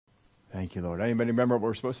Thank you, Lord. Anybody remember what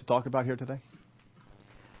we're supposed to talk about here today?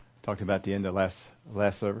 Talked about the end of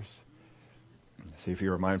last service. See if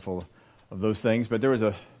you were mindful of those things. But there was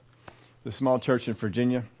a small church in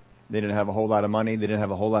Virginia. They didn't have a whole lot of money. They didn't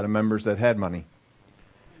have a whole lot of members that had money.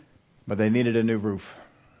 But they needed a new roof.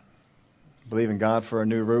 Believe in God for a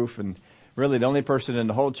new roof. And really the only person in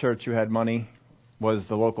the whole church who had money was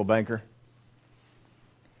the local banker.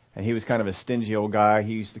 And he was kind of a stingy old guy.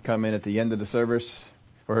 He used to come in at the end of the service,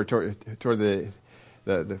 or toward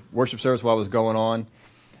the worship service while it was going on.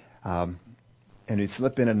 And he'd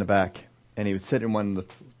slip in the back. And he would sit in one of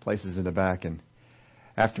the places in the back. And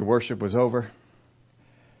after worship was over,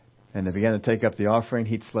 and they began to take up the offering,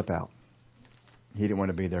 he'd slip out. He didn't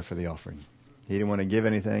want to be there for the offering. He didn't want to give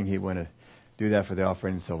anything. He wanted to do that for the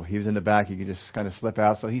offering. So he was in the back. He could just kind of slip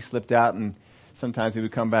out. So he slipped out, and sometimes he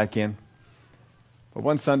would come back in. But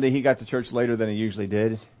one Sunday, he got to church later than he usually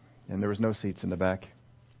did, and there was no seats in the back.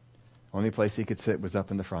 Only place he could sit was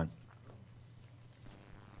up in the front.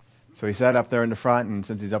 So he sat up there in the front, and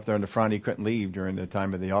since he's up there in the front, he couldn't leave during the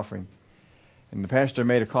time of the offering. And the pastor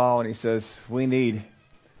made a call, and he says, we need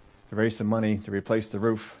to raise some money to replace the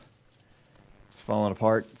roof. It's falling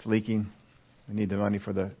apart. It's leaking. We need the money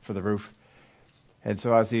for the roof. And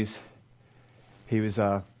so as he was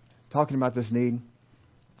talking about this need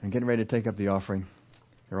and getting ready to take up the offering,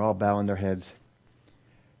 they're all bowing their heads.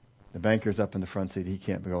 The banker's up in the front seat. He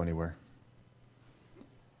can't go anywhere.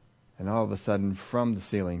 And all of a sudden, from the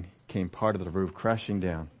ceiling came part of the roof crashing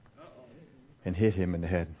down and hit him in the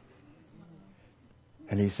head.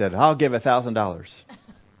 And he said, I'll give $1,000.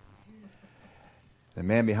 The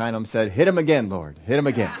man behind him said, hit him again, Lord. Hit him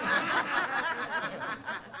again.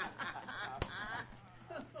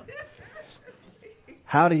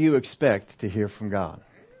 How do you expect to hear from God?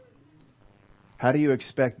 How do you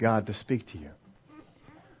expect God to speak to you?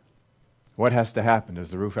 What has to happen? Does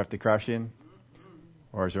the roof have to crash in?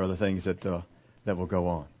 Or is there other things that will go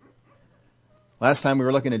on? Last time we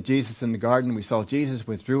were looking at Jesus in the garden. We saw Jesus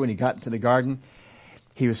withdrew and he got into the garden.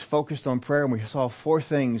 He was focused on prayer, and we saw 4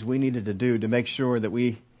 things we needed to do to make sure that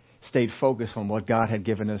we stayed focused on what God had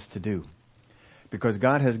given us to do. Because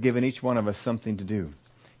God has given each one of us something to do.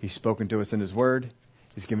 He's spoken to us in His Word.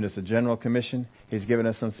 He's given us a general commission. He's given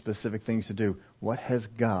us some specific things to do. What has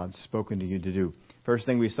God spoken to you to do? First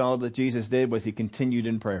thing we saw that Jesus did was He continued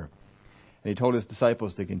in prayer. And He told His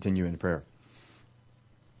disciples to continue in prayer.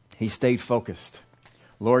 He stayed focused.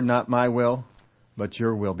 Lord, not my will, but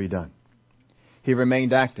your will be done. He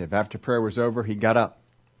remained active. After prayer was over, he got up.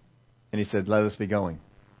 And he said, let us be going.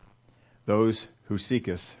 Those who seek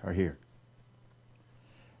us are here.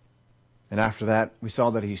 And after that, we saw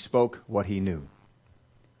that he spoke what he knew.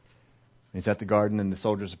 He's at the garden and the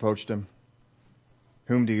soldiers approached him.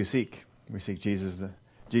 Whom do you seek? We seek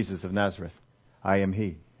Jesus of Nazareth. I am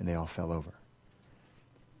he. And they all fell over.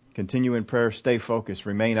 Continue in prayer, stay focused,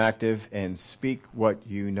 remain active, and speak what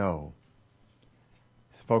you know.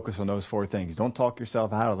 Focus on those 4 things. Don't talk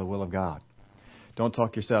yourself out of the will of God. Don't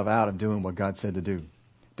talk yourself out of doing what God said to do.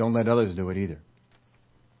 Don't let others do it either.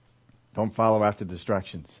 Don't follow after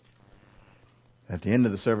distractions. At the end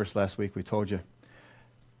of the service last week, we told you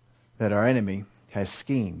that our enemy has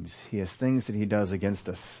schemes. He has things that he does against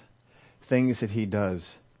us. Things that he does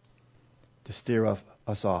to steer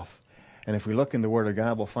us off. And if we look in the Word of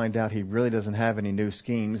God, we'll find out he really doesn't have any new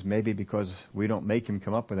schemes, maybe because we don't make him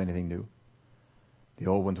come up with anything new. The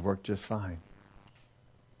old ones work just fine.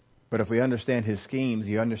 But if we understand his schemes,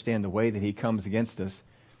 you understand the way that he comes against us,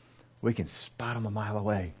 we can spot him a mile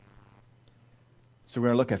away. So we're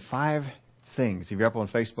going to look at 5 things. If you're up on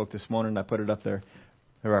Facebook this morning, I put it up there.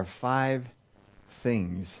 There are 5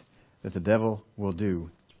 things that the devil will do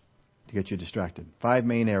to get you distracted. 5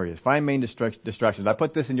 main areas. 5 main distractions. I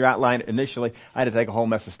put this in your outline initially. I had to take a whole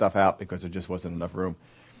mess of stuff out because there just wasn't enough room.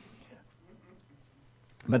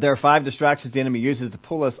 But there are 5 distractions the enemy uses to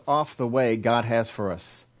pull us off the way God has for us.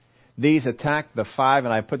 These attack the 5,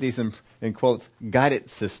 and I put these in quotes, guided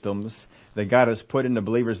systems that God has put in the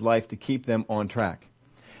believer's life to keep them on track.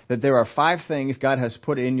 That there are 5 things God has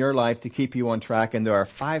put in your life to keep you on track, and there are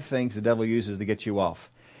 5 things the devil uses to get you off.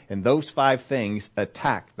 And those 5 things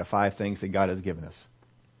attack the 5 things that God has given us.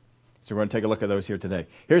 So we're going to take a look at those here today.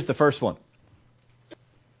 Here's the first one.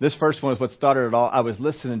 This first one is what started it all. I was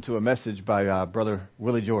listening to a message by Brother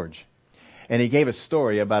Willie George. And he gave a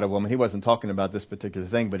story about a woman. He wasn't talking about this particular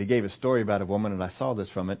thing, but he gave a story about a woman, and I saw this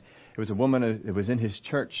from it. It was a woman, it was in his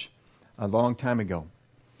church a long time ago.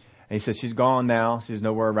 And he said, she's gone now. She's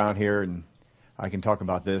nowhere around here, and I can talk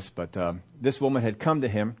about this. But this woman had come to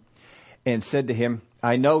him and said to him,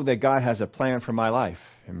 I know that God has a plan for my life.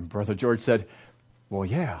 And Brother George said, well,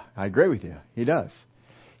 yeah, I agree with you. He does.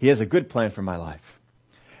 He has a good plan for my life.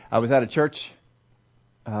 I was at a church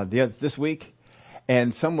this week,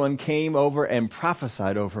 and someone came over and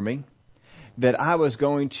prophesied over me that I was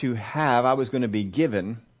going to be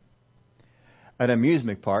given an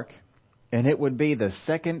amusement park, and it would be the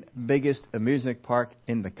second biggest amusement park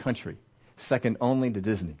in the country, second only to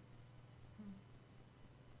Disney.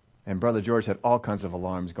 And Brother George had all kinds of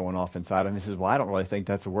alarms going off inside him. He says, well, I don't really think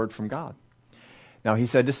that's a word from God. Now, he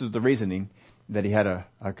said this is the reasoning that he had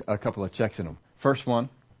a couple of checks in him. First one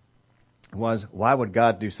was, why would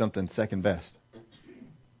God do something second best?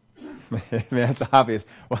 I mean, that's obvious.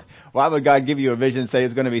 Why would God give you a vision and say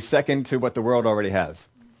it's going to be second to what the world already has?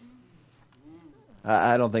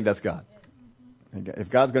 I don't think that's God. If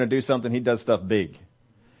God's going to do something, He does stuff big.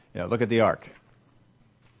 Look at the ark.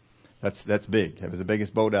 That's big. It was the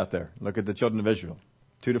biggest boat out there. Look at the children of Israel.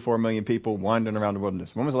 2 to 4 million people wandering around the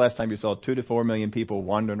wilderness. When was the last time you saw 2 to 4 million people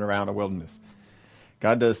wandering around a wilderness?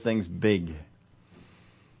 God does things big.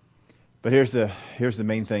 But here's the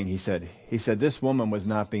main thing he said. He said this woman was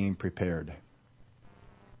not being prepared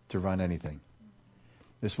to run anything.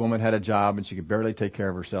 This woman had a job and she could barely take care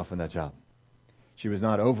of herself in that job. She was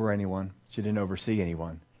not over anyone. She didn't oversee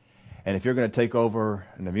anyone. And if you're going to take over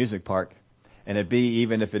an amusement park, and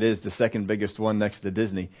even if it is the second biggest one next to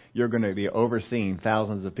Disney, you're going to be overseeing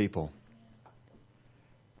thousands of people.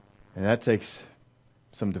 And that takes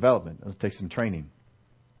some development. It takes some training.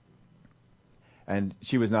 And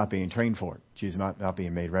she was not being trained for it. She was not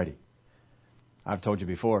being made ready. I've told you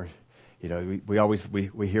before,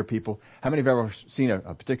 we hear people. How many have ever seen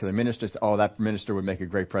a particular minister say, oh, that minister would make a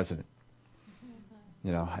great president?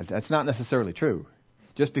 That's not necessarily true.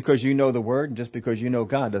 Just because you know the Word and just because you know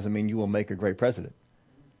God doesn't mean you will make a great president.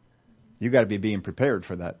 You got to be being prepared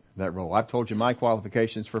for that role. I've told you my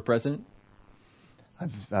qualifications for president.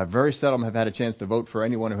 I very seldom have had a chance to vote for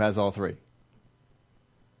anyone who has all three.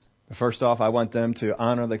 First off, I want them to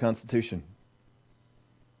honor the Constitution.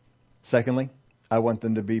 Secondly, I want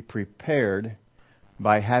them to be prepared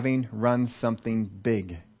by having run something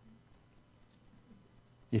big.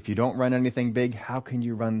 If you don't run anything big, how can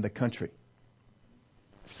you run the country?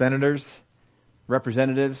 Senators,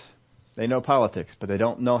 representatives, they know politics, but they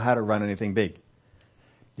don't know how to run anything big.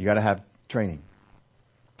 You got to have training.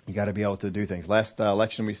 You got to be able to do things. Last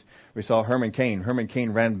election, we saw Herman Cain. Herman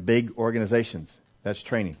Cain ran big organizations. That's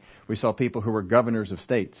training. We saw people who were governors of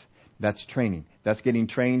states. That's training. That's getting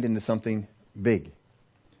trained into something big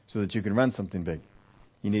so that you can run something big.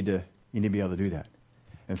 You need to be able to do that.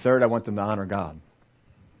 And third, I want them to honor God.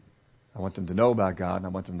 I want them to know about God, and I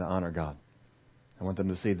want them to honor God. I want them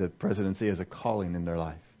to see the presidency as a calling in their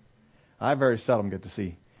life. I very seldom get to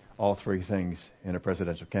see all three things in a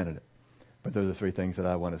presidential candidate, but they're the three things that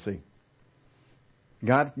I want to see.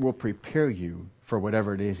 God will prepare you for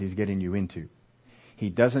whatever it is He's getting you into. He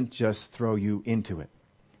doesn't just throw you into it.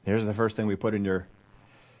 Here's the first thing we put in your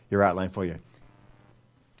outline for you.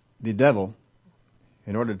 The devil,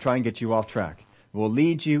 in order to try and get you off track, will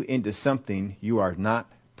lead you into something you are not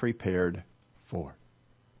prepared for.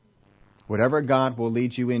 Whatever God will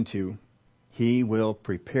lead you into, He will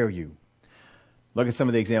prepare you. Look at some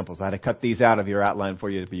of the examples. I had to cut these out of your outline for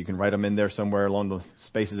you, but you can write them in there somewhere along the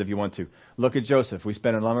spaces if you want to. Look at Joseph. We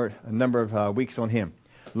spent a number of weeks on him.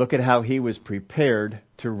 Look at how he was prepared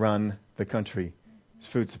to run the country's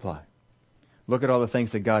food supply. Look at all the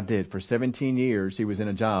things that God did. For 17 years, he was in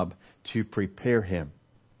a job to prepare him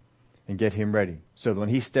and get him ready. So when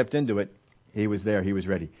he stepped into it, he was there. He was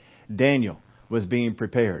ready. Daniel was being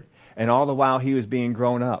prepared. And all the while he was being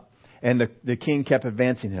grown up. And the king kept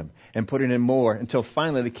advancing him and putting in more until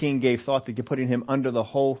finally the king gave thought to putting him under the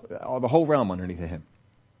whole realm underneath of him.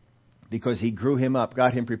 Because he grew him up,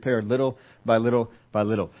 got him prepared little by little by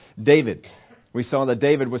little. David, we saw that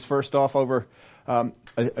David was first off over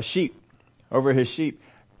a sheep, over his sheep.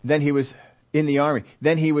 Then he was in the army.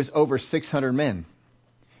 Then he was over 600 men.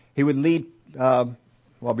 He would lead...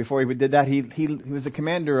 before he did that, he was the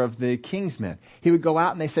commander of the king's men. He would go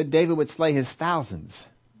out and they said David would slay his thousands.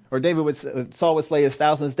 Or Saul would slay his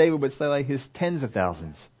thousands. David would slay his tens of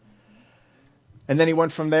thousands. And then he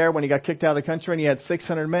went from there when he got kicked out of the country and he had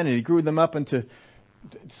 600 men and he grew them up into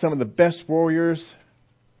some of the best warriors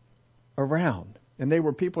around. And they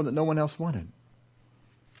were people that no one else wanted.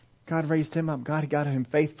 God raised him up. God got him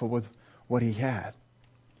faithful with what he had.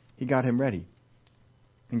 He got him ready.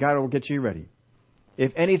 And God will get you ready.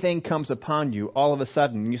 If anything comes upon you all of a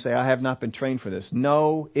sudden, and you say, I have not been trained for this.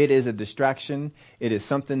 No, it is a distraction. It is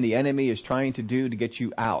something the enemy is trying to do to get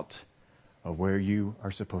you out of where you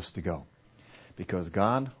are supposed to go. Because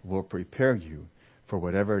God will prepare you for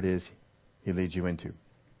whatever it is He leads you into.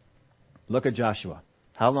 Look at Joshua.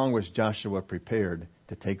 How long was Joshua prepared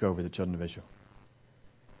to take over the children of Israel?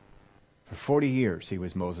 For 40 years he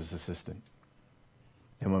was Moses' assistant.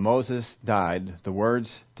 And when Moses died, the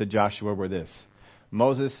words to Joshua were this: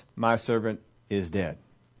 Moses, my servant, is dead.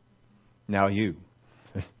 Now you.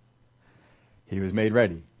 He was made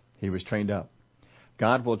ready. He was trained up.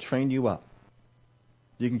 God will train you up.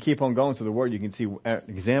 You can keep on going through the Word. You can see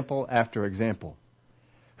example after example.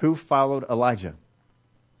 Who followed Elijah?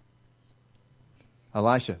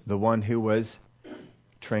 Elisha, the one who was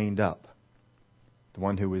trained up. The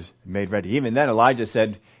one who was made ready. Even then, Elijah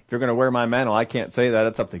said, if you're going to wear my mantle, I can't say that.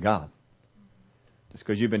 It's up to God. Just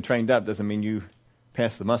because you've been trained up doesn't mean you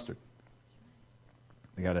pass the mustard.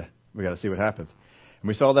 We got to see what happens. And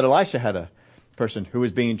we saw that Elisha had a person who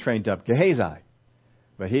was being trained up, Gehazi,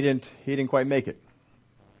 but he didn't quite make it.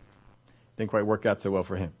 Didn't quite work out so well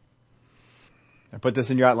for him. I put this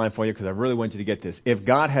in your outline for you because I really want you to get this. If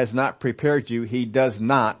God has not prepared you, He does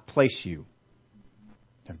not place you.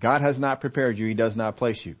 If God has not prepared you, He does not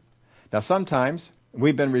place you. Now, sometimes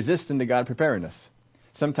we've been resistant to God preparing us.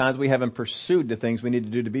 Sometimes we haven't pursued the things we need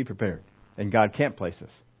to do to be prepared, and God can't place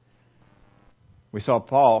us. We saw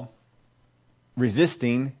Paul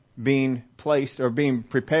resisting being placed or being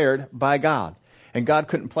prepared by God, and God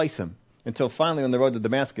couldn't place him until finally on the road to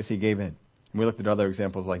Damascus he gave in. And we looked at other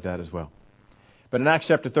examples like that as well. But in Acts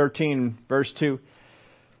chapter 13, verse 2,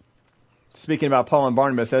 speaking about Paul and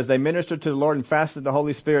Barnabas, as they ministered to the Lord and fasted, the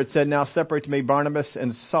Holy Spirit said, now separate to me Barnabas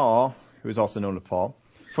and Saul, who is also known as Paul,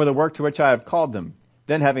 for the work to which I have called them.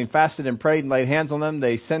 Then having fasted and prayed and laid hands on them,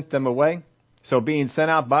 they sent them away. So being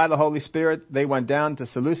sent out by the Holy Spirit, they went down to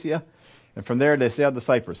Seleucia, and from there they sailed to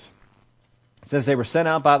Cyprus. It says they were sent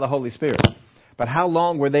out by the Holy Spirit. But how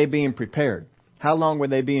long were they being prepared? How long were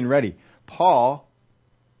they being ready? Paul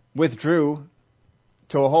withdrew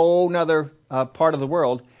to a whole other part of the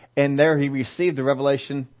world, and there he received the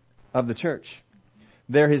revelation of the church.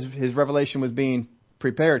 There his revelation was being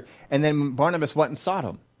prepared. And then Barnabas went and sought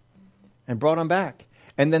him and brought him back.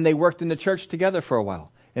 And then they worked in the church together for a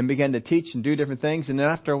while and began to teach and do different things. And then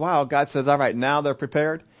after a while, God says, all right, now they're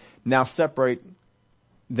prepared. Now separate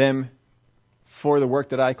them for the work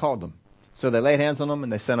that I called them. So they laid hands on them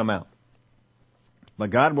and they sent them out. But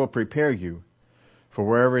God will prepare you for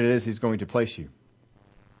wherever it is He's going to place you.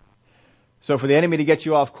 So for the enemy to get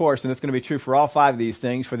you off course, and it's going to be true for all 5 of these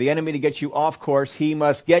things, for the enemy to get you off course, he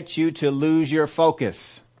must get you to lose your focus.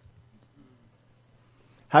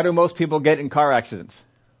 How do most people get in car accidents?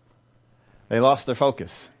 They lost their focus.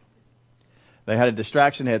 They had a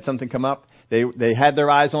distraction, they had something come up. They had their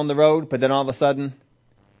eyes on the road, but then all of a sudden,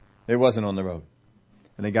 it wasn't on the road.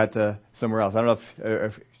 And they got to somewhere else. I don't know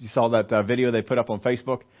if you saw that video they put up on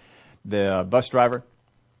Facebook. The bus driver,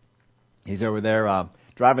 he's over there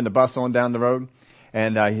driving the bus on down the road,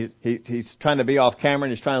 and he's trying to be off camera,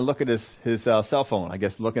 and he's trying to look at his cell phone, I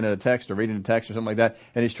guess looking at a text or reading a text or something like that,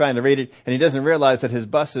 and he's trying to read it, and he doesn't realize that his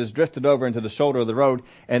bus has drifted over into the shoulder of the road,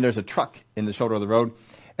 and there's a truck in the shoulder of the road,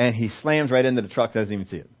 and he slams right into the truck, doesn't even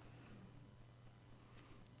see it.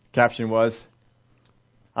 Caption was,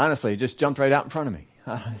 honestly, it just jumped right out in front of me.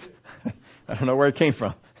 I don't know where it came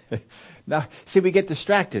from. Now, see, we get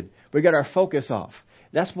distracted. We get our focus off.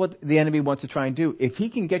 That's what the enemy wants to try and do. If he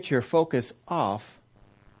can get your focus off,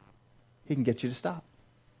 he can get you to stop.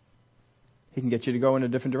 He can get you to go in a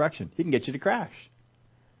different direction. He can get you to crash.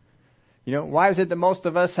 You know, why is it that most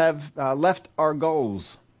of us have left our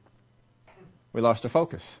goals? We lost our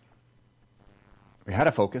focus. We had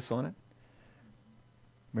a focus on it.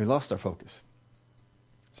 We lost our focus.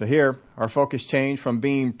 So here, our focus changed from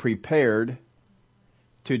being prepared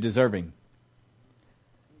to deserving.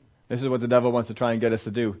 This is what the devil wants to try and get us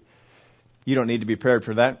to do. You don't need to be prepared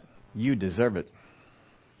for that. You deserve it.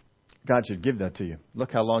 God should give that to you.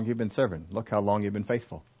 Look how long you've been serving. Look how long you've been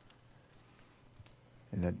faithful.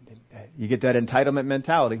 And then you get that entitlement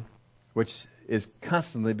mentality, which is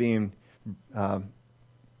constantly being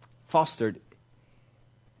fostered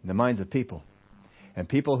in the minds of people. And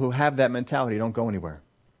people who have that mentality don't go anywhere.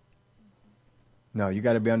 No, you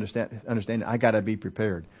got to be understand. I got to be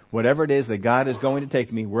prepared. Whatever it is that God is going to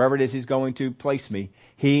take me, wherever it is He's going to place me,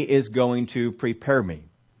 He is going to prepare me.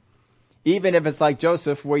 Even if it's like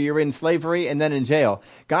Joseph, where you're in slavery and then in jail,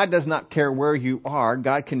 God does not care where you are.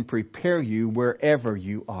 God can prepare you wherever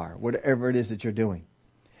you are, whatever it is that you're doing.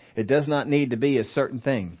 It does not need to be a certain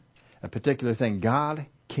thing, a particular thing. God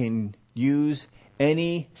can use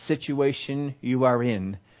any situation you are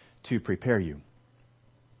in to prepare you.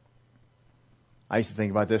 I used to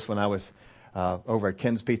think about this when I was over at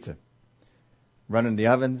Ken's Pizza, running the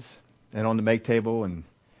ovens and on the make table and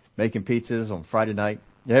making pizzas on Friday night.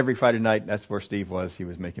 Every Friday night, that's where Steve was. He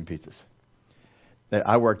was making pizzas. that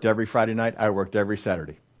I worked every Friday night. I worked every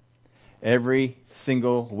Saturday. Every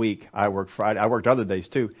single week I worked Friday. I worked other days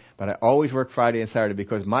too, but I always worked Friday and Saturday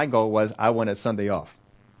because my goal was I wanted Sunday off.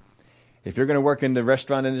 If you're going to work in the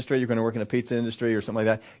restaurant industry, you're going to work in the pizza industry or something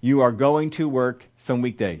like that, you are going to work some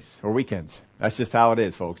weekdays or weekends. That's just how it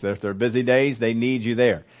is, folks. If they're busy days, they need you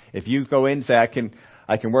there. If you go in and say,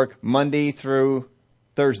 I can work Monday through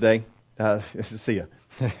Thursday, see ya.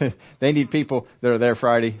 They need people that are there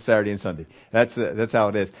Friday, Saturday, and Sunday. That's how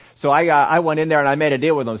it is. So I went in there and I made a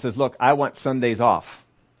deal with them. It says, look, I want Sundays off.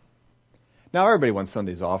 Now everybody wants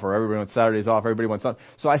Sundays off, or everybody wants Saturdays off. Everybody wants Sundays.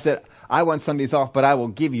 So I said, I want Sundays off, but I will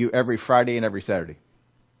give you every Friday and every Saturday.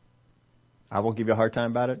 I won't give you a hard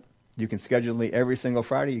time about it. You can schedule me every single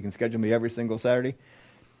Friday. You can schedule me every single Saturday,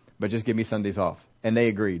 but just give me Sundays off. And they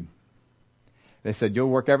agreed. They said, you'll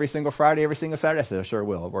work every single Friday, every single Saturday? I said, I sure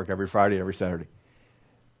will. I'll work every Friday, every Saturday.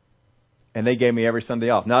 And they gave me every Sunday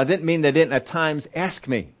off. Now, it didn't mean they didn't at times ask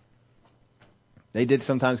me. They did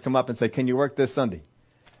sometimes come up and say, can you work this Sunday?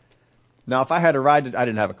 Now, if I had a ride, I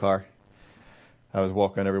didn't have a car. I was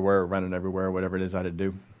walking everywhere, running everywhere, whatever it is I had to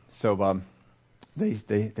do. So they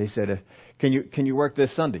said, can you work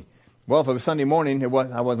this Sunday? Well, if it was Sunday morning,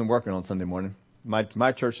 I wasn't working on Sunday morning.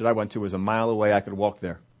 My church that I went to was a mile away. I could walk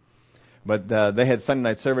there. But they had Sunday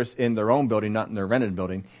night service in their own building, not in their rented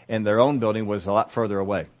building. And their own building was a lot further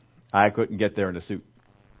away. I couldn't get there in a suit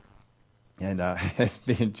and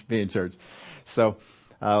be in church. So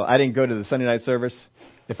I didn't go to the Sunday night service.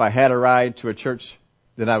 If I had a ride to a church,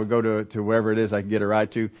 then I would go to wherever it is I could get a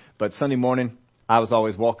ride to. But Sunday morning, I was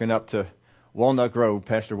always walking up to Walnut Grove.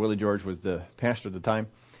 Pastor Willie George was the pastor at the time,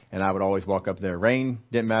 and I would always walk up there. Rain,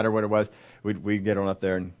 didn't matter what it was. We'd get on up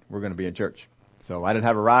there, and we're going to be in church. So I didn't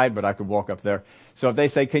have a ride, but I could walk up there. So if they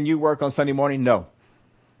say, can you work on Sunday morning? No.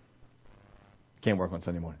 Can't work on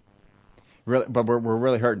Sunday morning. Really, but we're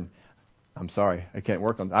really hurting. I'm sorry, I can't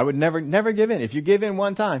work on. I would never give in. If you give in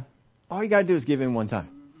one time, all you got to do is give in one time.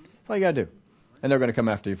 That's all you got to do. And they're going to come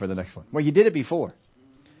after you for the next one. Well, you did it before.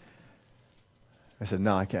 I said,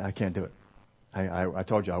 no, I can't do it. I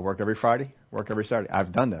told you I work every Friday, work every Saturday.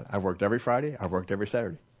 I've done that. I've worked every Friday. I've worked every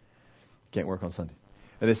Saturday. Can't work on Sunday.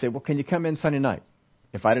 And they say, well, can you come in Sunday night?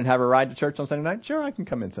 If I didn't have a ride to church on Sunday night, sure, I can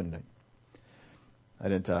come in Sunday night. I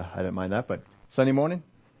didn't mind that, but Sunday morning,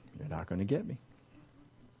 you're not going to get me.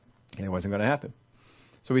 And it wasn't going to happen.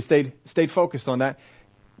 So we stayed focused on that,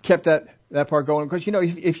 kept that part going. Because,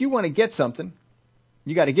 if you want to get something,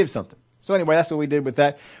 you got to give something. So anyway, that's what we did with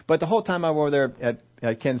that. But the whole time I was over there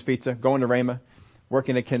at Ken's Pizza, going to Rhema,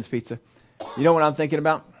 working at Ken's Pizza, you know what I'm thinking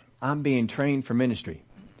about? I'm being trained for ministry.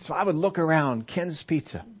 So I would look around Ken's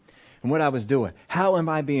Pizza and what I was doing. How am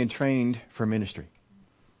I being trained for ministry?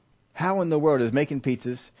 How in the world is making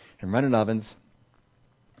pizzas and running ovens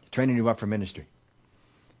training you up for ministry?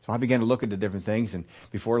 So I began to look at the different things, and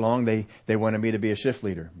before long, they wanted me to be a shift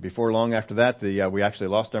leader. Before long after that, we actually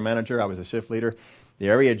lost our manager. I was a shift leader. The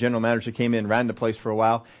area general manager came in, ran the place for a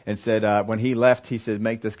while, and said when he left, he said,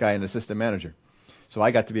 make this guy an assistant manager. So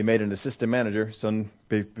I got to be made an assistant manager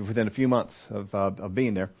within a few months of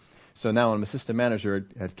being there. So now I'm assistant manager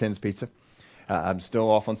at Ken's Pizza. I'm still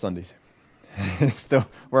off on Sundays. Still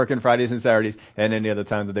working Fridays and Saturdays and any other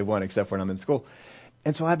time that they want, except when I'm in school.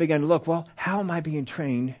 And so I began to look, well, how am I being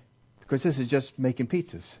trained? Because this is just making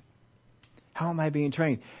pizzas. How am I being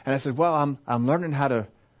trained? And I said, well, I'm learning how to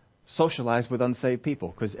socialize with unsaved people,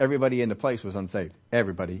 because everybody in the place was unsaved.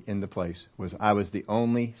 Everybody in the place I was the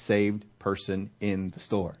only saved person in the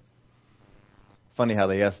store. Funny how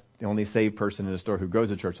they ask the only saved person in the store who goes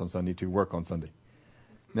to church on Sunday to work on Sunday.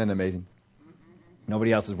 Isn't that amazing?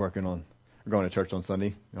 Nobody else is going to church on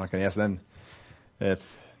Sunday. You're not going to ask them.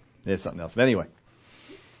 It's something else. But anyway,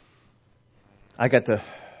 I got to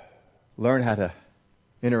learn how to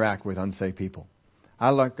interact with unsaved people.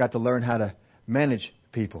 I got to learn how to manage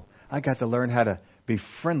people. I got to learn how to be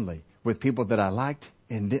friendly with people that I liked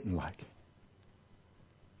and didn't like.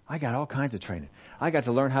 I got all kinds of training. I got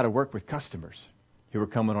to learn how to work with customers who were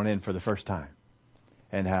coming on in for the first time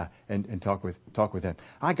and talk with them.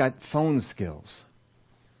 I got phone skills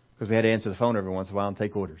because we had to answer the phone every once in a while and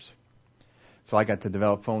take orders. So I got to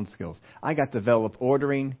develop phone skills. I got to develop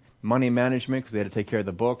ordering, money management, because we had to take care of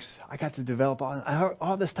the books. I got to develop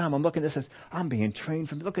all this time. I'm looking at this as I'm being trained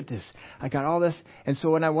from. Look at this. I got all this. And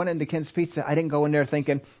so when I went into Ken's Pizza, I didn't go in there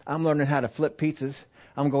thinking, I'm learning how to flip pizzas.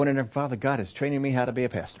 I'm going in there, Father God is training me how to be a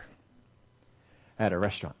pastor at a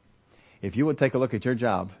restaurant. If you would take a look at your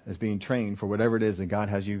job as being trained for whatever it is that God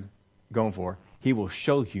has you going for, He will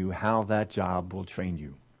show you how that job will train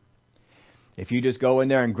you. If you just go in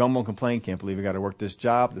there and grumble and complain, can't believe I got to work this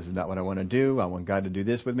job, this is not what I want to do, I want God to do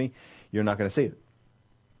this with me, you're not going to see it.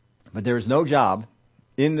 But there is no job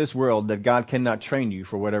in this world that God cannot train you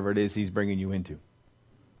for whatever it is He's bringing you into.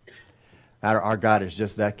 Our God is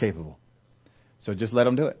just that capable. So just let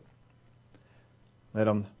Him do it. Let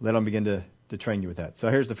Him begin to train you with that. So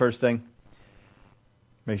here's the first thing.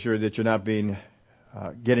 Make sure that you're not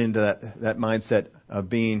get into that mindset of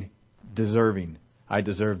being deserving. I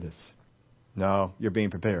deserve this. No, you're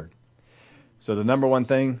being prepared. So the number one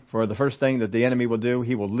thing, for the first thing that the enemy will do,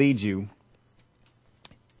 he will lead you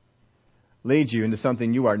into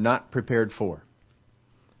something you are not prepared for.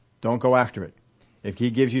 Don't go after it. If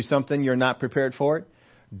he gives you something you're not prepared for it,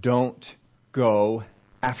 don't go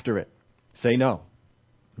after it. Say no.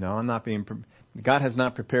 No, I'm not being... God has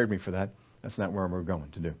not prepared me for that. That's not where we're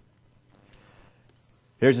going to do.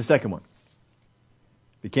 Here's the second one.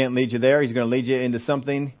 If he can't lead you there, he's going to lead you into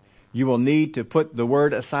something you will need to put the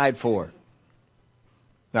word aside for.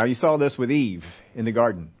 Now, you saw this with Eve in the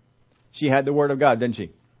garden. She had the word of God, didn't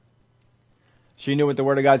she? She knew what the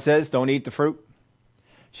word of God says. Don't eat the fruit.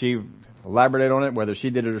 She elaborated on it, whether she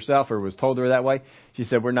did it herself or was told her that way. She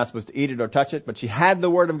said we're not supposed to eat it or touch it, but she had the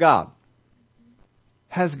word of God.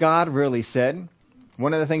 Has God really said?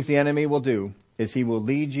 One of the things the enemy will do is he will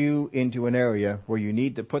lead you into an area where you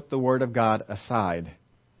need to put the word of God aside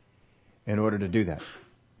in order to do that.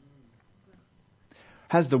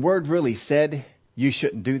 Has the word really said you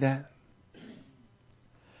shouldn't do that?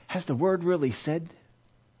 Has the word really said?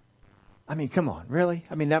 I mean, come on, really?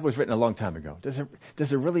 I mean, that was written a long time ago.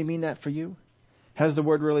 Does it really mean that for you? Has the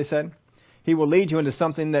word really said? He will lead you into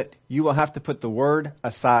something that you will have to put the word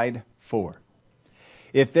aside for.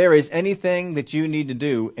 If there is anything that you need to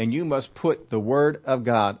do and you must put the word of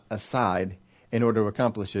God aside in order to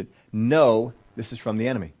accomplish it, know this is from the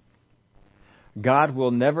enemy. God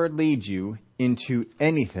will never lead you into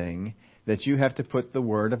anything that you have to put the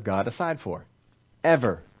word of God aside for.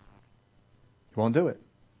 Ever. He won't do it.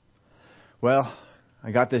 Well,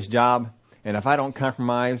 I got this job, and if I don't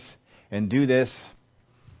compromise and do this,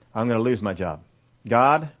 I'm going to lose my job.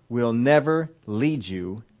 God will never lead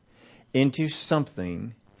you into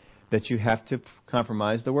something that you have to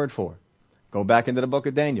compromise the word for. Go back into the book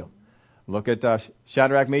of Daniel. Look at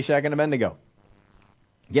Shadrach, Meshach, and Abednego.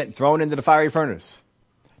 Getting thrown into the fiery furnace.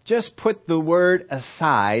 Just put the word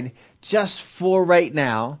aside just for right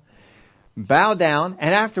now. Bow down,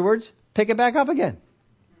 and afterwards, pick it back up again.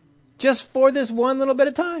 Just for this one little bit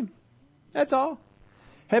of time. That's all.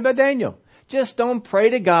 How about Daniel? Just don't pray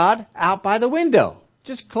to God out by the window.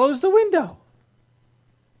 Just close the window.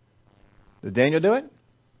 Did Daniel do it?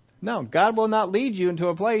 No. God will not lead you into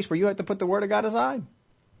a place where you have to put the Word of God aside.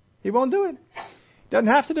 He won't do it. He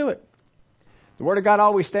doesn't have to do it. The Word of God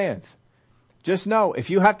always stands. Just know, if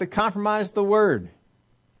you have to compromise the Word,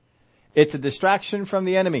 it's a distraction from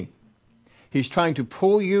the enemy. He's trying to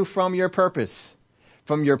pull you from your purpose,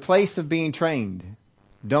 from your place of being trained.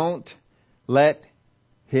 Don't let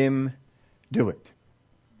him do it.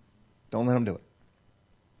 Don't let him do it.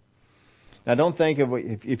 Now, don't think of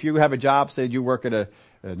if you have a job, say you work at a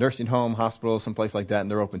nursing home, hospital, someplace like that, and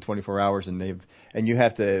they're open 24 hours, and you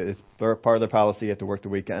have to. It's part of their policy. You have to work the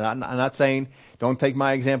weekend. I'm not saying don't take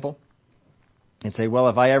my example and say, well,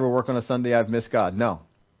 if I ever work on a Sunday, I've missed God. No,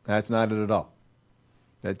 that's not it at all.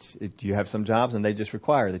 You have some jobs, and they just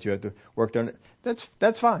require that you have to work during it.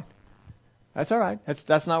 That's fine. That's all right.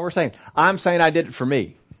 That's not what we're saying. I'm saying I did it for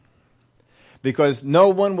me. Because no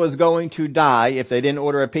one was going to die if they didn't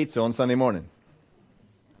order a pizza on Sunday morning.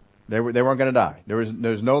 They weren't going to die.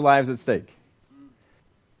 There's no lives at stake.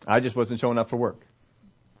 I just wasn't showing up for work.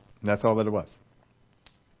 And that's all that it was.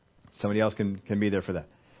 Somebody else can be there for that.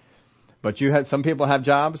 But some people have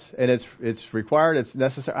jobs, and it's required, it's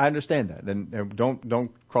necessary. I understand that. And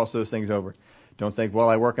don't cross those things over. Don't think, well,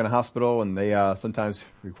 I work in a hospital, and they sometimes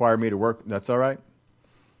require me to work. That's all right.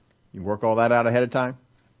 You work all that out ahead of time.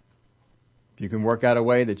 If you can work out a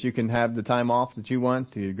way that you can have the time off that you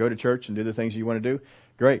want to go to church and do the things you want to do,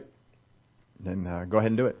 great. Then go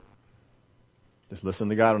ahead and do it. Just listen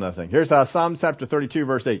to God on that thing. Here's Psalm chapter 32,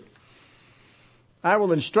 verse 8. I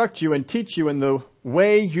will instruct you and teach you in the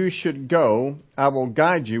way you should go. I will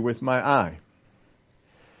guide you with my eye.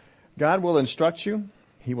 God will instruct you.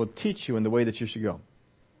 He will teach you in the way that you should go.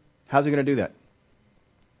 How's He going to do that?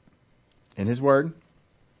 In His Word,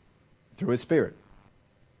 through His Spirit.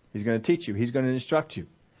 He's going to teach you. He's going to instruct you.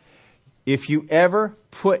 If you ever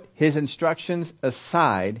put His instructions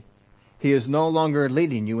aside, He is no longer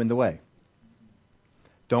leading you in the way.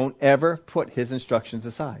 Don't ever put His instructions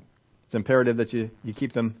aside. It's imperative that you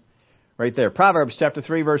keep them right there. Proverbs chapter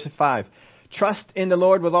 3, verse 5. Trust in the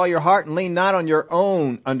Lord with all your heart and lean not on your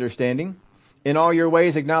own understanding. In all your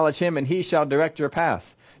ways acknowledge Him, and He shall direct your paths.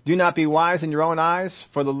 Do not be wise in your own eyes.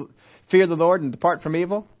 fear the Lord and depart from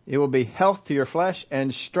evil, it will be health to your flesh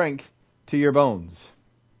and strength to your bones.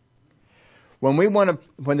 When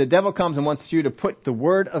the devil comes and wants you to put the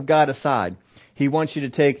word of God aside, he wants you to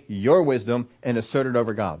take your wisdom and assert it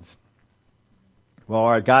over God's. Well,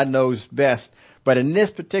 all right, God knows best, but in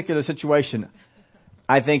this particular situation,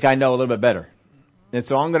 I think I know a little bit better. And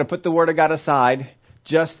so I'm going to put the word of God aside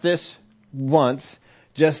just this once,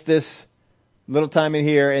 just this little time in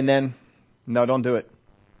here, and then, no, don't do it.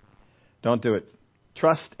 Don't do it.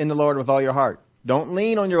 Trust in the Lord with all your heart. Don't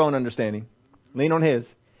lean on your own understanding. Lean on His.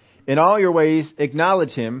 In all your ways,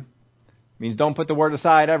 acknowledge Him. Means don't put the word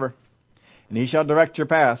aside ever. And He shall direct your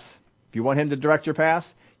path. If you want Him to direct your path,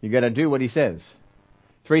 you got to do what He says.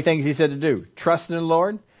 3 things He said to do. Trust in the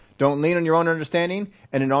Lord. Don't lean on your own understanding.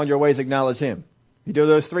 And in all your ways, acknowledge Him. If you do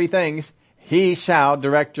those 3 things, He shall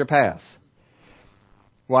direct your path.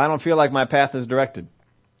 Well, I don't feel like my path is directed.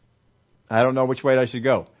 I don't know which way I should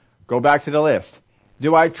go. Go back to the list.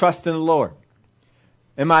 Do I trust in the Lord?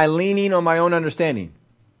 Am I leaning on my own understanding?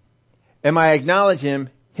 Am I acknowledging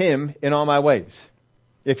Him in all my ways?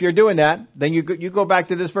 If you're doing that, then you go back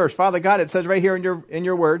to this verse. Father God, it says right here in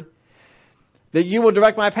your word that you will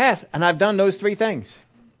direct my path. And I've done those 3 things.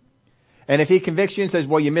 And if He convicts you and says,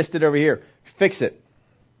 well, you missed it over here, fix it.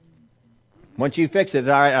 Once you fix it,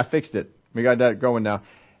 all right, I fixed it. We got that going now.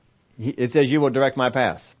 It says you will direct my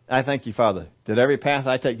path. I thank you, Father, that every path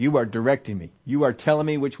I take, you are directing me. You are telling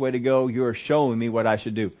me which way to go. You are showing me what I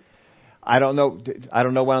should do. I don't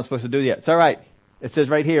know what I'm supposed to do yet. It's all right. It says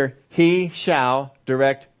right here, He shall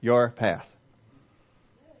direct your path.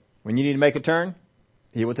 When you need to make a turn,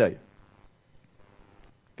 He will tell you.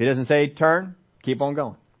 If He doesn't say turn, keep on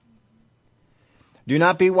going. Do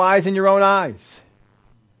not be wise in your own eyes.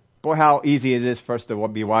 Boy, how easy it is for us to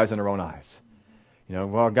be wise in our own eyes. You know,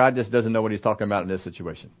 well, God just doesn't know what He's talking about in this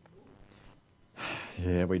situation.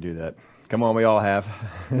 Yeah, we do that. Come on, we all have.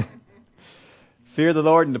 Fear the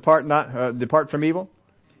Lord and depart from evil.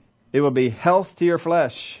 It will be health to your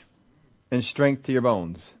flesh and strength to your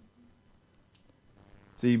bones.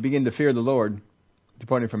 So you begin to fear the Lord,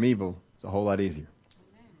 departing from evil. It's a whole lot easier.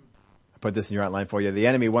 I put this in your outline for you. The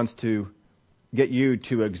enemy wants to get you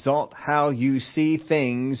to exalt how you see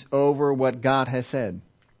things over what God has said.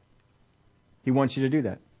 He wants you to do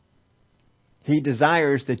that. He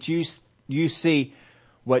desires that you see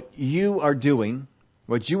what you are doing,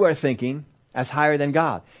 what you are thinking, as higher than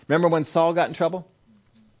God. Remember when Saul got in trouble?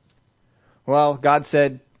 Well, God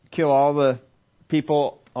said, kill all the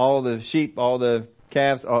people, all the sheep, all the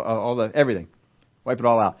calves, all the everything. Wipe it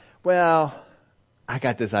all out. Well, I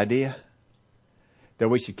got this idea that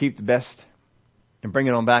we should keep the best and bring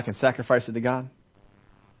it on back and sacrifice it to God.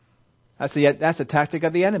 That's a tactic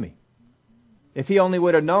of the enemy. If he only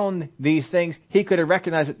would have known these things, he could have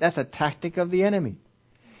recognized that that's a tactic of the enemy.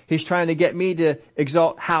 He's trying to get me to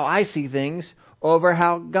exalt how I see things over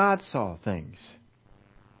how God saw things.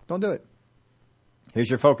 Don't do it. Here's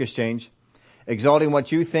your focus change. Exalting what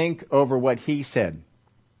you think over what He said.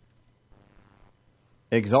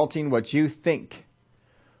 Exalting what you think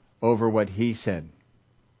over what He said.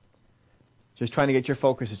 Just trying to get your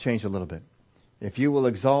focus to change a little bit. If you will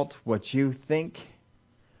exalt what you think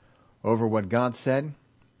over what God said,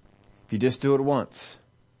 if you just do it once,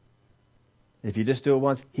 He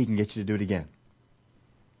can get you to do it again.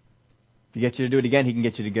 If He gets you to do it again, He can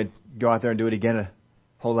get you to go out there and do it again a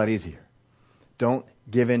whole lot easier. Don't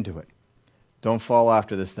give in to it. Don't fall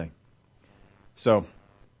after this thing. So,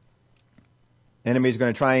 enemy's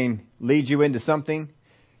going to try and lead you into something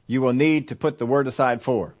you will need to put the word aside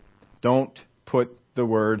for. Don't put the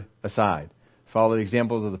word aside. Follow the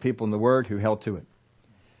examples of the people in the word who held to it.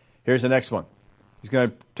 Here's the next one. He's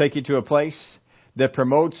going to take you to a place that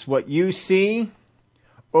promotes what you see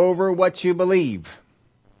over what you believe.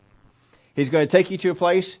 He's going to take you to a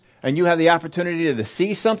place and you have the opportunity to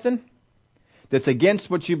see something that's against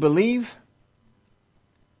what you believe.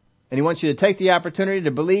 And He wants you to take the opportunity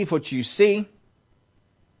to believe what you see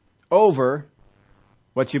over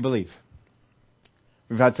what you believe.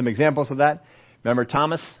 We've had some examples of that. Remember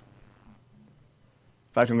Thomas?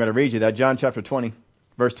 In fact, I'm going to read you that. John chapter 20,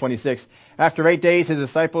 verse 26. After 8 days, His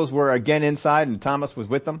disciples were again inside, and Thomas was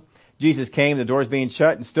with them. Jesus came, the doors being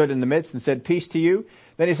shut, and stood in the midst and said, "Peace to you."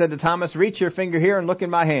 Then He said to Thomas, "Reach your finger here and look in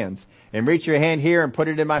my hands, and reach your hand here and put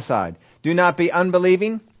it in my side. Do not be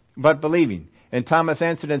unbelieving, but believing." And Thomas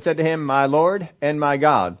answered and said to Him, "My Lord and my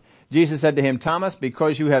God." Jesus said to him, "Thomas,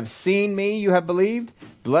 because you have seen me, you have believed.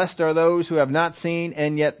 Blessed are those who have not seen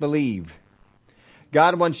and yet believe."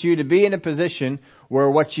 God wants you to be in a position where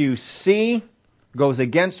what you see goes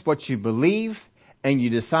against what you believe, and you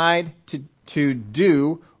decide to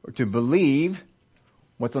do or to believe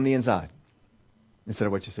what's on the inside instead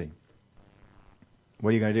of what you see.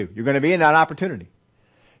 What are you going to do? You're going to be in that opportunity.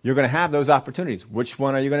 You're going to have those opportunities. Which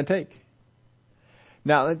one are you going to take?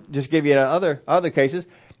 Now, let's just give you other cases.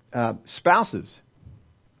 Spouses,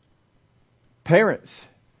 parents,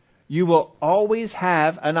 you will always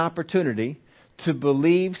have an opportunity to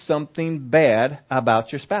believe something bad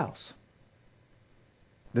about your spouse.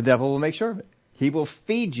 The devil will make sure of it. He will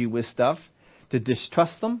feed you with stuff to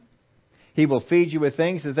distrust them. He will feed you with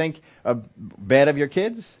things to think bad of your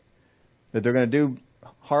kids, that they're going to do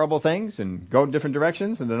horrible things and go in different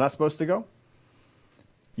directions and they're not supposed to go.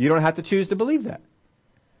 You don't have to choose to believe that.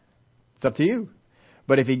 It's up to you.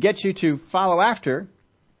 But if he gets you to follow after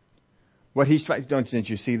what he's trying, didn't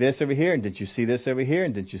you see this over here? And didn't you see this over here?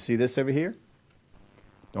 And didn't you see this over here?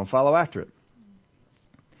 Don't follow after it.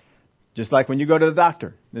 Just like when you go to the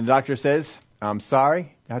doctor. The doctor says, I'm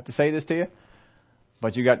sorry, I have to say this to you,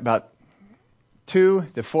 but you got about 2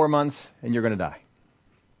 to 4 months and you're going to die.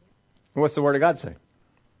 What's the Word of God say?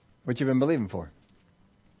 What you've been believing for?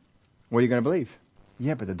 What are you going to believe?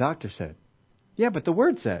 Yeah, but the doctor said. Yeah, but the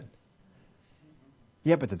Word said.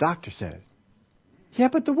 Yeah, but the doctor said. Yeah,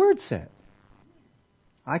 but the Word said.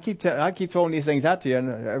 I keep throwing these things out to you,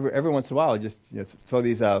 and every once in a while, I just throw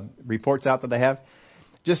these reports out that they have,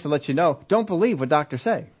 just to let you know. Don't believe what doctors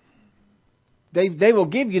say. They will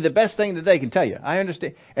give you the best thing that they can tell you. I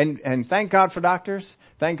understand, and thank God for doctors.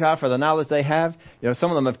 Thank God for the knowledge they have.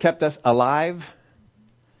 Some of them have kept us alive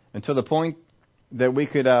until the point that we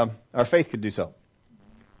could, our faith could do so.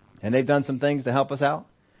 And they've done some things to help us out,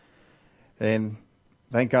 and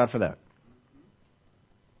thank God for that.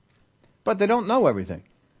 But they don't know everything.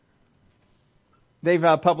 They've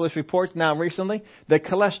published reports now recently that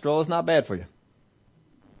cholesterol is not bad for you.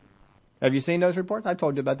 Have you seen those reports? I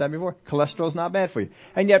told you about that before. Cholesterol is not bad for you.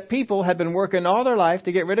 And yet people have been working all their life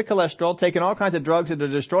to get rid of cholesterol, taking all kinds of drugs that are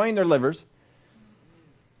destroying their livers,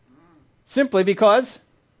 simply because,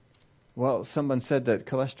 well, someone said that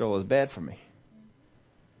cholesterol is bad for me.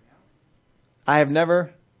 I have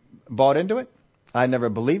never bought into it. I never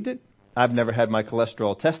believed it. I've never had my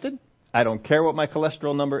cholesterol tested. I don't care what my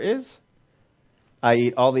cholesterol number is. I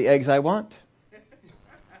eat all the eggs I want.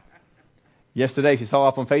 Yesterday, if you saw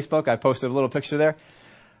up on Facebook, I posted a little picture there.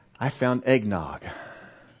 I found eggnog.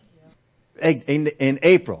 In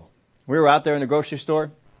April. We were out there in the grocery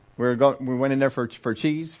store. We went in there for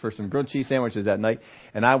cheese, for some grilled cheese sandwiches that night.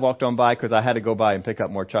 And I walked on by because I had to go by and pick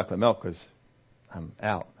up more chocolate milk because I'm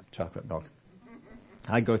out of chocolate milk.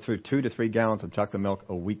 I go through 2 to 3 gallons of chocolate milk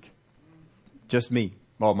a week. Just me.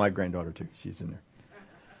 Well, my granddaughter too. She's in there.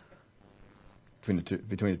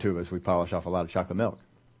 Between the two of us, we polish off a lot of chocolate milk.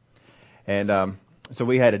 And so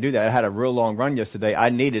we had to do that. I had a real long run yesterday. I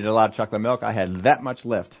needed a lot of chocolate milk. I had that much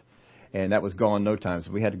left. And that was gone no time.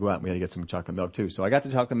 So we had to go out and we had to get some chocolate milk too. So I got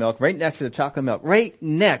the chocolate milk. Right next to the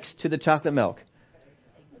chocolate milk,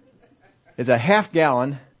 is a half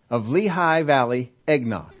gallon of Lehigh Valley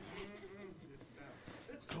eggnog.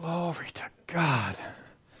 Glory to God.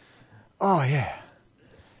 Oh, yeah.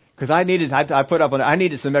 Because I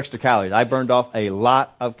needed some extra calories. I burned off a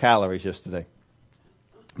lot of calories yesterday.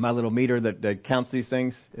 My little meter that counts these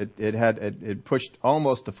things, it pushed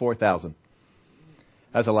almost to 4,000.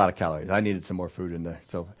 That's a lot of calories. I needed some more food in there.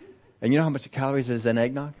 So, and you know how much calories is in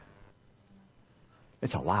eggnog?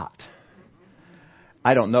 It's a lot.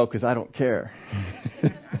 I don't know because I don't care.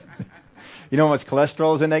 You know how much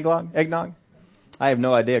cholesterol is in eggnog? I have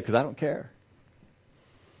no idea because I don't care.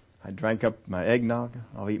 I drank up my eggnog.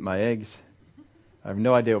 I'll eat my eggs. I have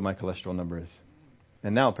no idea what my cholesterol number is.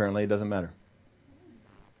 And now apparently it doesn't matter.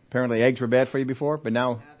 Apparently eggs were bad for you before, but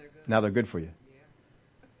now they're good for you.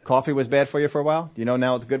 Coffee was bad for you for a while. Do you know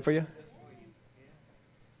now it's good for you?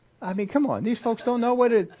 I mean, come on. These folks don't know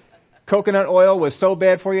what it is. Coconut oil was so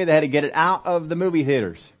bad for you, they had to get it out of the movie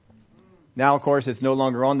theaters. Now, of course, it's no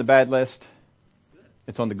longer on the bad list.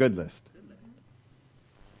 It's on the good list.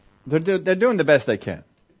 They're doing the best they can.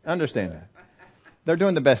 Understand that. They're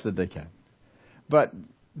doing the best that they can. But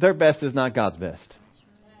their best is not God's best.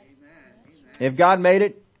 If God made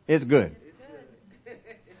it, it's good.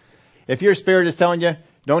 If your spirit is telling you,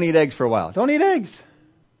 don't eat eggs for a while, don't eat eggs.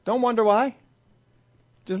 Don't wonder why.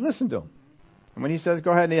 Just listen to him. And when he says,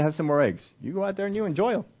 go ahead and have some more eggs, you go out there and you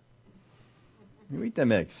enjoy them. You eat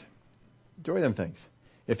them eggs. Enjoy them things.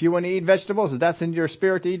 If you want to eat vegetables, if that's in your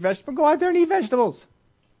spirit to eat vegetables, go out there and eat vegetables.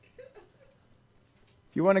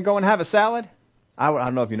 If you want to go and have a salad, I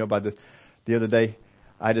don't know if you know about this. The other day,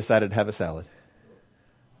 I decided to have a salad.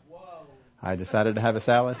 I decided to have a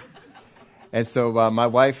salad. And so my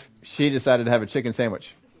wife, she decided to have a chicken sandwich.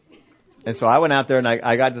 And so I went out there and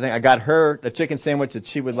I got her the chicken sandwich that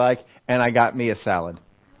she would like, and I got me a salad.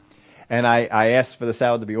 And I asked for the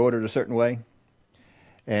salad to be ordered a certain way.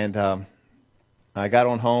 And I got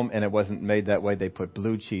on home, and it wasn't made that way. They put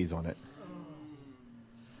blue cheese on it.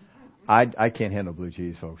 I can't handle blue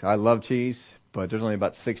cheese, folks. I love cheese, but there's only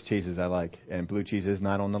about 6 cheeses I like, and blue cheese is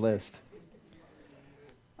not on the list.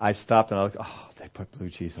 I stopped, and I was like, oh, they put blue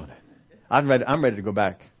cheese on it. I'm ready to go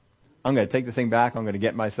back. I'm going to take the thing back. I'm going to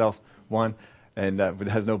get myself one, and it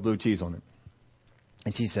has no blue cheese on it.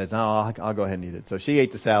 And she says, no, I'll go ahead and eat it. So she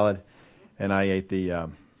ate the salad, and I ate the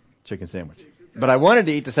chicken sandwich. But I wanted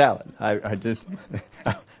to eat the salad. I just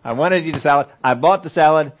I wanted to eat the salad. I bought the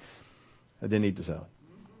salad. I didn't eat the salad.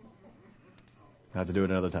 I have to do it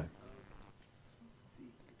another time.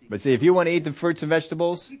 But see, if you want to eat the fruits and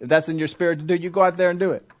vegetables, if that's in your spirit to do, you go out there and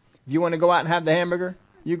do it. If you want to go out and have the hamburger,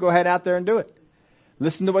 you go ahead out there and do it.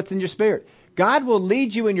 Listen to what's in your spirit. God will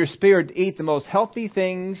lead you in your spirit to eat the most healthy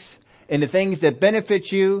things and the things that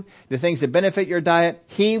benefit you, the things that benefit your diet.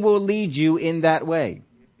 He will lead you in that way.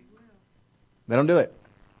 Let him do it.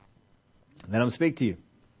 Let him speak to you.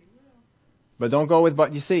 But don't go with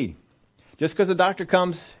what you see. Just because the doctor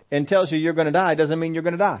comes and tells you you're going to die doesn't mean you're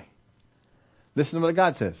going to die. Listen to what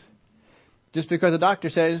God says. Just because a doctor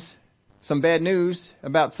says some bad news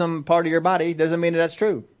about some part of your body doesn't mean that's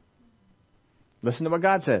true. Listen to what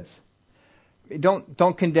God says.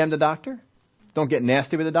 Don't condemn the doctor. Don't get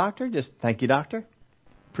nasty with the doctor. Just thank you, doctor.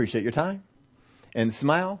 Appreciate your time. And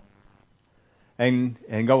smile. And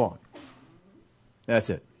go on. That's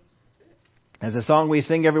it. As a song we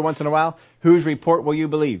sing every once in a while, whose report will you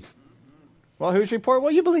believe? Well, whose report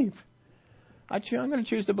will you believe? I'm going to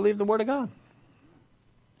choose to believe the Word of God.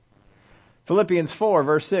 Philippians 4,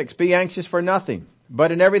 verse 6. Be anxious for nothing,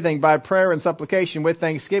 but in everything by prayer and supplication with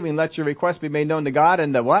thanksgiving, let your requests be made known to God.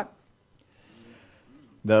 And the what?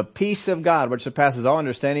 The peace of God, which surpasses all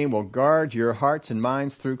understanding, will guard your hearts and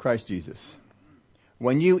minds through Christ Jesus.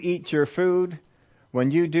 When you eat your food,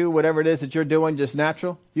 when you do whatever it is that you're doing just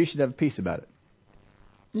natural, you should have peace about it.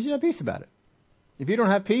 You should have peace about it. If you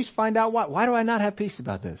don't have peace, find out why. Why do I not have peace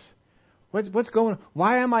about this? What's going on?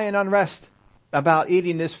 Why am I in unrest about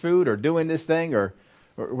eating this food or doing this thing or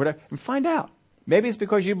whatever? And find out. Maybe it's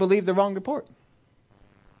because you believe the wrong report.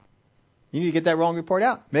 You need to get that wrong report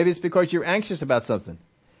out. Maybe it's because you're anxious about something.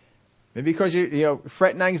 Maybe because you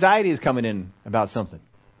fret and anxiety is coming in about something.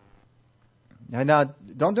 Now,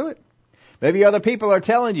 don't do it. Maybe other people are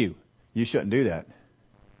telling you, you shouldn't do that.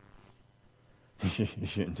 You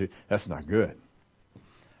shouldn't do. That's not good.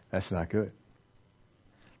 That's not good.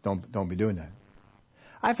 Don't be doing that.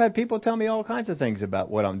 I've had people tell me all kinds of things about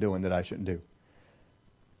what I'm doing that I shouldn't do.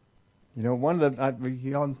 One of the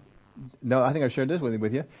I think I've shared this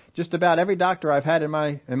with you. Just about every doctor I've had in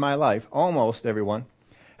my life, almost everyone,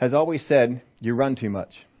 has always said you run too much.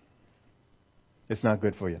 It's not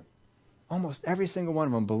good for you. Almost every single one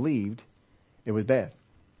of them believed it was bad.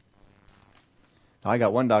 Now, I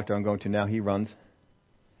got one doctor I'm going to now. He runs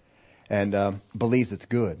and believes it's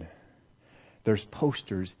good. There's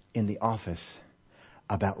posters in the office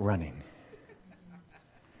about running.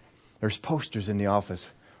 There's posters in the office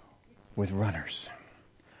with runners.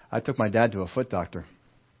 I took my dad to a foot doctor.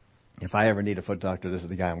 If I ever need a foot doctor, this is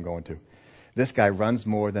the guy I'm going to. This guy runs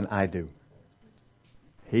more than I do.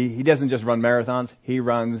 He doesn't just run marathons. He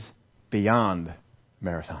runs beyond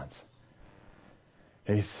marathons.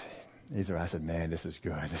 I said, man, this is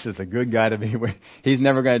good. This is a good guy to be with. He's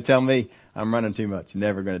never going to tell me I'm running too much.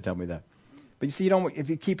 Never going to tell me that. But you see, if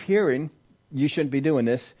you keep hearing, you shouldn't be doing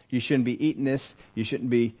this. You shouldn't be eating this. You shouldn't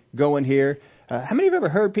be going here. How many of you have ever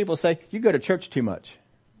heard people say, you go to church too much?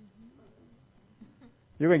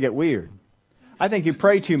 You're going to get weird. I think you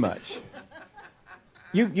pray too much.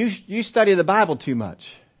 You study the Bible too much.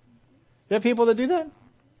 You have people that do that?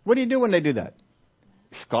 What do you do when they do that?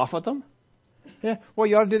 Scoff at them? Yeah. Well,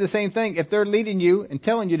 you ought to do the same thing. If they're leading you and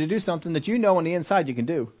telling you to do something that you know on the inside you can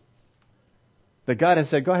do, that God has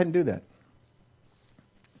said, go ahead and do that.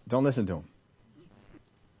 Don't listen to them.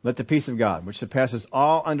 Let the peace of God, which surpasses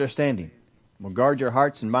all understanding, will guard your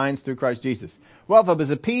hearts and minds through Christ Jesus. Well, if it was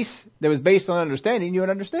a peace that was based on understanding, you would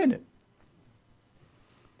understand it.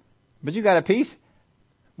 But you got a peace.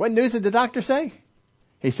 What news did the doctor say?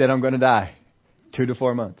 He said, I'm going to die 2 to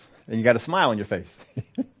 4 months. And you got a smile on your face.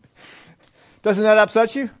 Doesn't that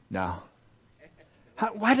upset you? No.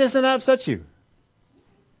 Why doesn't that upset you?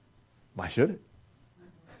 Why should it?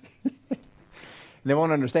 They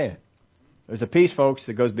won't understand. There's a peace, folks,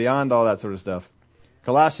 that goes beyond all that sort of stuff.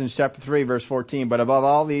 Colossians chapter 3, verse 14. But above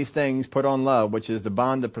all these things, put on love, which is the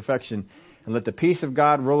bond of perfection. And let the peace of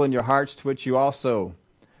God rule in your hearts, to which you also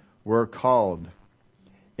were called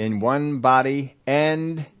in one body,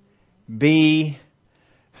 and be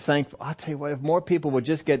thankful. I'll tell you what, if more people would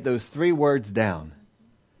just get those 3 words down.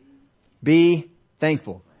 Be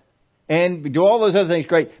thankful. And do all those other things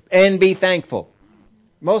great. And be thankful.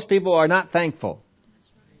 Most people are not thankful.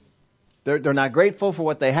 They're not grateful for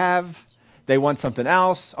what they have. They want something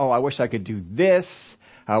else. Oh, I wish I could do this.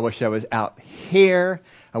 I wish I was out here.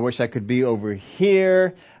 I wish I could be over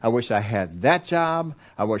here. I wish I had that job.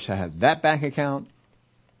 I wish I had that bank account.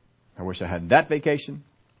 I wish I had that vacation.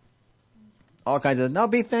 All kinds of. Now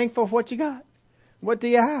be thankful for what you got. What do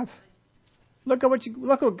you have? Look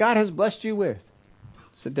what God has blessed you with.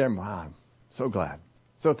 Sit there and wow, I'm so glad.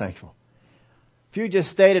 So thankful. If you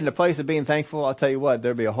just stayed in the place of being thankful, I'll tell you what,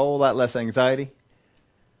 there'd be a whole lot less anxiety.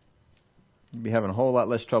 You'd be having a whole lot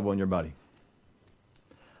less trouble in your body.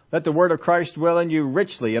 Let the word of Christ dwell in you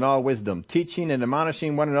richly in all wisdom, teaching and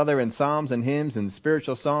admonishing one another in psalms and hymns and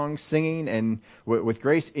spiritual songs, singing and with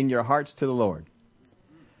grace in your hearts to the Lord.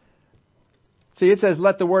 See, it says,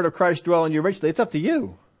 let the word of Christ dwell in you richly. It's up to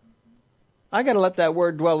you. I got to let that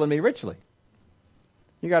word dwell in me richly.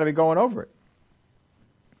 You got to be going over it.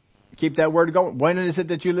 Keep that word going. When is it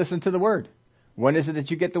that you listen to the word? When is it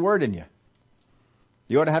that you get the word in you?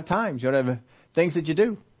 You ought to have times. You ought to have things that you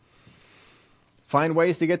do. Find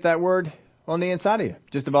ways to get that word on the inside of you.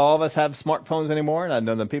 Just about all of us have smartphones anymore. And I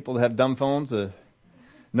know the people that have dumb phones, the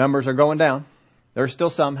numbers are going down. There's still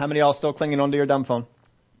some. How many of y'all still clinging onto your dumb phone?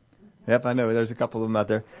 Yep, I know. There's a couple of them out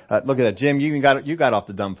there. Look at that. Jim, you got off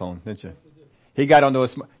the dumb phone, didn't you?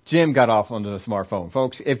 Jim got off onto a smartphone.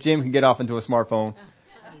 Folks, if Jim can get off into a smartphone,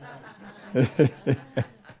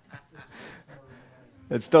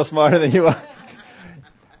 it's still smarter than you are.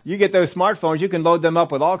 You get those smartphones, you can load them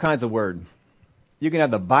up with all kinds of word. You can have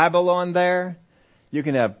the Bible on there. You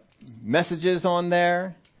can have messages on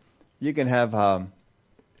there. You can have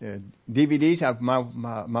DVDs.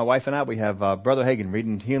 My wife and I, we have Brother Hagin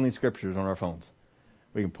reading healing scriptures on our phones.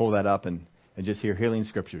 We can pull that up and just hear healing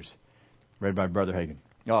scriptures read by Brother Hagin.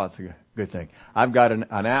 Oh, it's a good thing. I've got an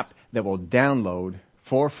app that will download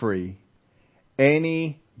for free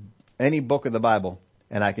any book of the Bible,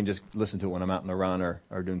 and I can just listen to it when I'm out on a run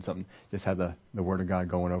or doing something. Just have the Word of God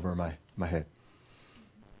going over my head.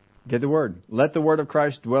 Get the Word. Let the Word of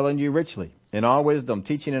Christ dwell in you richly, in all wisdom,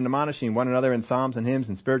 teaching and admonishing one another in psalms and hymns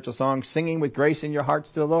and spiritual songs, singing with grace in your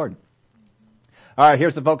hearts to the Lord. All right,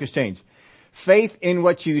 here's the focus change. Faith in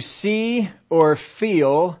what you see or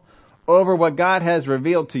feel over what God has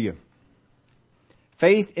revealed to you.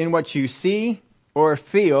 Faith in what you see or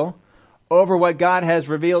feel over what God has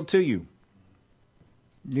revealed to you.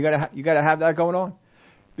 You gotta have that going on.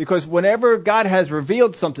 Because whenever God has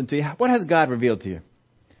revealed something to you, what has God revealed to you?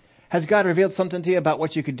 Has God revealed something to you about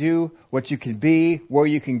what you could do, what you could be, where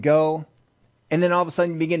you can go? And then all of a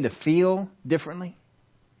sudden you begin to feel differently?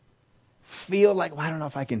 Feel like, well, I don't know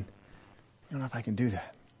if I can do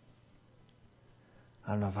that.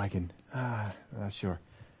 I don't know if I can. I'm not sure.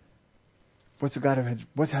 What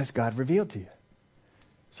has God revealed to you?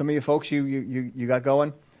 Some of you folks, you got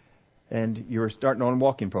going, and you were starting on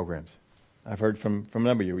walking programs. I've heard from a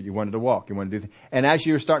number of you. You wanted to walk. You wanted to do things. And as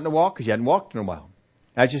you were starting to walk, because you hadn't walked in a while,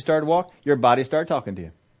 as you started to walk, your body started talking to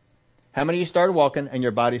you. How many of you started walking and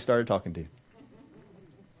your body started talking to you?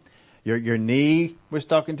 Your knee was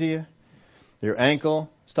talking to you. Your ankle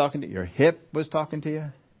was talking to you. Your hip was talking to you.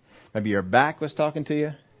 Maybe your back was talking to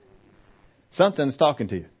you. Something's talking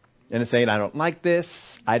to you. And it's saying, I don't like this.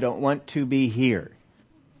 I don't want to be here.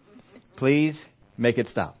 Please make it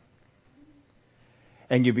stop.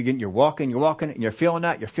 And you're walking, and you're feeling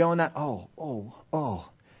that. Oh.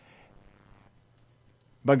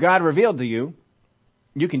 But God revealed to you,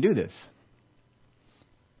 you can do this.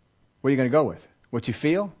 What are you going to go with? What you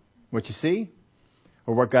feel? What you see?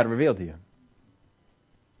 Or what God revealed to you?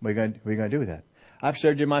 What are you going to do with that? I've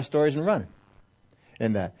shared you my stories in running.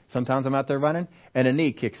 In that. Sometimes I'm out there running, and a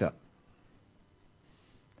knee kicks up.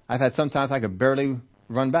 I've had sometimes I could barely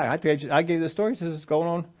run back. I gave you the stories. This is going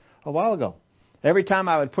on a while ago. Every time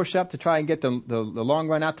I would push up to try and get the long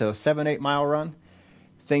run out to a 7-8 mile run,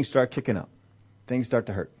 things start kicking up. Things start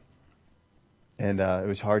to hurt. And it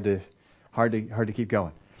was hard to keep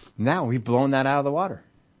going. Now we've blown that out of the water.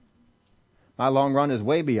 My long run is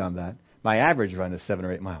way beyond that. My average run is 7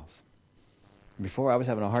 or 8 miles. Before I was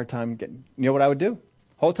having a hard time getting, you know what I would do?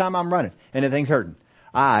 Whole time I'm running and the thing's hurting.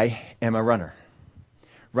 I am a runner.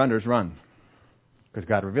 Runners run. Because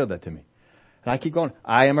God revealed that to me. And I keep going.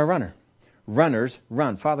 I am a runner. Runners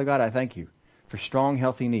run. Father God, I thank you for strong,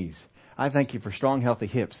 healthy knees. I thank you for strong, healthy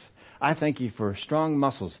hips. I thank you for strong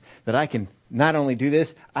muscles that I can not only do this,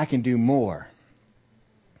 I can do more.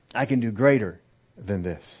 I can do greater than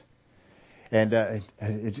this. And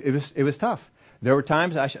it was tough. There were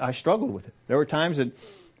times I struggled with it. There were times that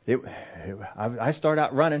I start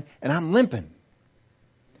out running, and I'm limping.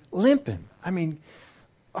 I mean,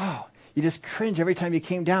 you just cringe every time you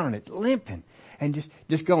came down on it, limping. And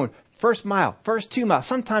just going, first mile, first 2 miles,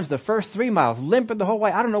 sometimes the first 3 miles, limping the whole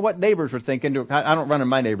way. I don't know what neighbors were thinking. I don't run in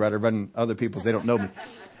my neighborhood. I run in other people's. They don't know me.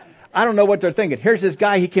 I don't know what they're thinking. Here's this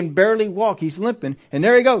guy. He can barely walk. He's limping. And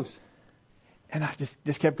there he goes. And I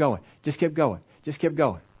just kept going. Just kept going.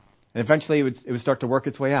 And eventually it would start to work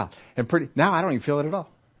its way out. And now I don't even feel it at all.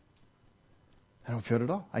 I don't feel it at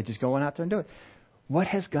all. I just go on out there and do it. What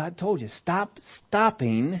has God told you? Stop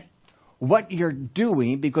stopping what you're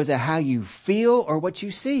doing because of how you feel or what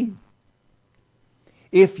you see.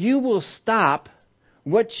 If you will stop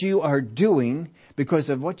what you are doing because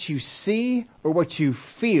of what you see or what you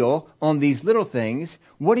feel on these little things,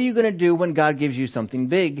 what are you going to do when God gives you something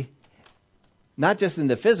big? Not just in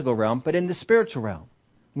the physical realm, but in the spiritual realm.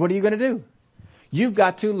 What are you going to do? You've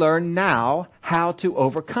got to learn now how to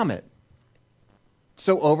overcome it.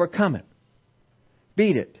 So overcome it.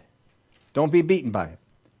 Beat it. Don't be beaten by it.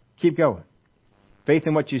 Keep going. Faith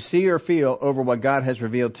in what you see or feel over what God has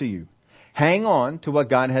revealed to you. Hang on to what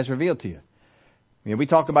God has revealed to you. We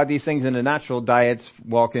talk about these things in the natural, diets,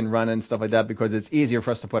 walking, running, stuff like that, because it's easier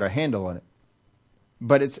for us to put our handle on it.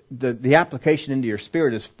 But it's the application into your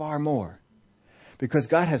spirit is far more. Because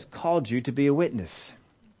God has called you to be a witness.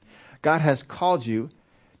 God has called you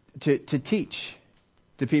to teach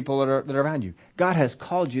the people that are around you. God has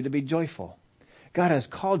called you to be joyful. God has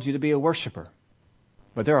called you to be a worshiper.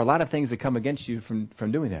 But there are a lot of things that come against you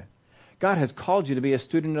from doing that. God has called you to be a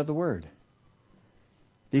student of the Word.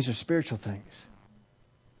 These are spiritual things.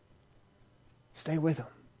 Stay with them.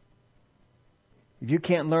 If you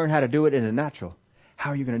can't learn how to do it in the natural,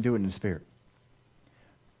 how are you going to do it in the Spirit?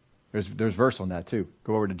 There's verse on that too.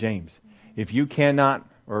 Go over to James. If you cannot,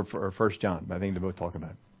 or 1 John, but I think they both talk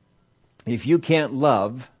about it. If you can't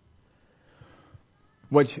love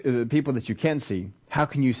the people that you can see, how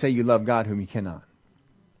can you say you love God whom you cannot?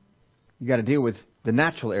 You got to deal with the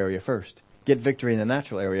natural area first. Get victory in the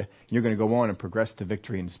natural area. You're going to go on and progress to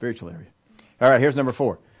victory in the spiritual area. All right, here's number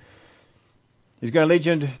 4. He's going to lead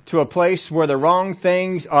you to a place where the wrong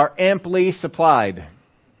things are amply supplied.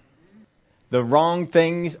 The wrong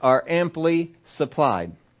things are amply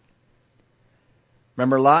supplied.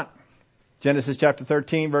 Remember Lot? Genesis chapter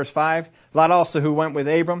 13, verse 5. Lot also, who went with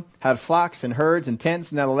Abram, had flocks and herds and tents,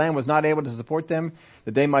 and now the land was not able to support them,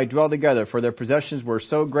 that they might dwell together, for their possessions were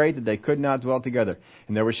so great that they could not dwell together.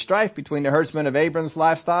 And there was strife between the herdsmen of Abram's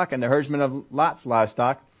livestock and the herdsmen of Lot's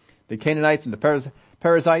livestock, the Canaanites and the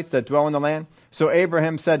Perizzites that dwell in the land. So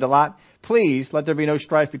Abraham said to Lot, Please let there be no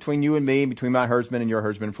strife between you and me, between my herdsmen and your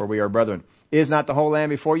herdsmen, for we are brethren. Is not the whole land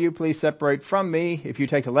before you? Please separate from me. If you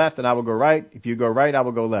take the left, then I will go right. If you go right, I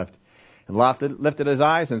will go left. And Lot lifted his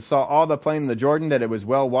eyes and saw all the plain of the Jordan, that it was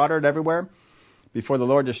well watered everywhere, before the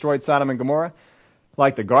Lord destroyed Sodom and Gomorrah,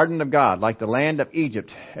 like the garden of God, like the land of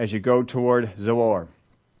Egypt, as you go toward Zoar.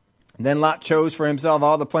 And then Lot chose for himself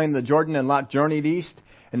all the plain of the Jordan, and Lot journeyed east,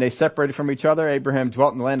 and they separated from each other. Abraham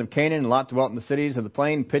dwelt in the land of Canaan, and Lot dwelt in the cities of the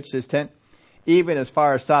plain, and pitched his tent, even as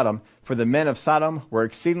far as Sodom, for the men of Sodom were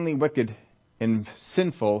exceedingly wicked and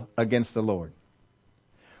sinful against the Lord.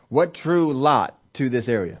 What drew Lot to this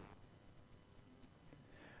area?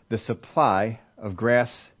 The supply of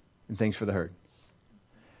grass and things for the herd.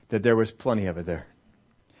 That there was plenty of it there.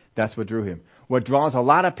 That's what drew him. What draws a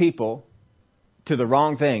lot of people to the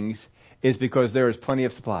wrong things is because there is plenty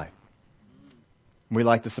of supply. We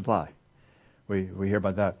like the supply. We hear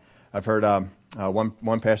about that. I've heard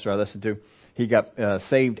one pastor I listened to, he got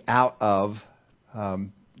saved out of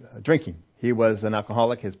drinking. He was an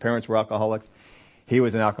alcoholic. His parents were alcoholics. He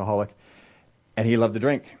was an alcoholic. And he loved to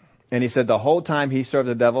drink. And he said the whole time he served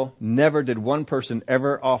the devil, never did one person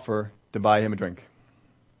ever offer to buy him a drink.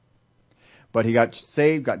 But he got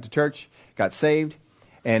saved, got to church, got saved,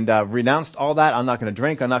 and renounced all that. I'm not going to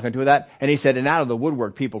drink. I'm not going to do that. And he said, and out of the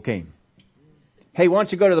woodwork, people came. Hey, why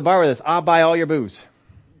don't you go to the bar with us? I'll buy all your booze.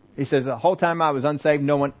 He says, the whole time I was unsaved,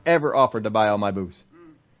 no one ever offered to buy all my booze.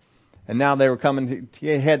 And now they were coming. He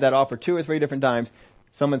had that offer 2 or 3 different times.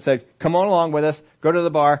 Someone said, come on along with us. Go to the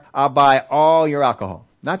bar. I'll buy all your alcohol.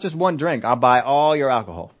 Not just one drink. I'll buy all your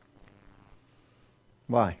alcohol.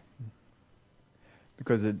 Why?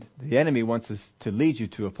 Because the enemy wants us to lead you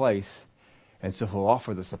to a place, and so he'll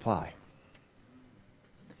offer the supply.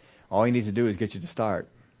 All he needs to do is get you to start.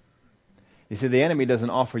 You see, the enemy doesn't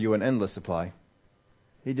offer you an endless supply.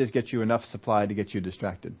 He just gets you enough supply to get you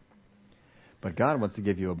distracted. But God wants to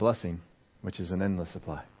give you a blessing, which is an endless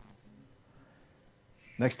supply.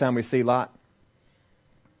 Next time we see Lot,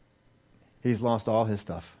 he's lost all his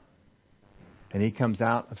stuff. And he comes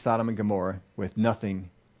out of Sodom and Gomorrah with nothing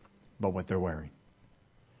but what they're wearing.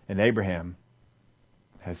 And Abraham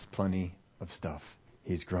has plenty of stuff.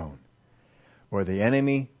 He's grown. Where the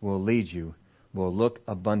enemy will lead you will look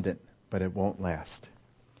abundant, but it won't last.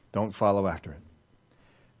 Don't follow after it.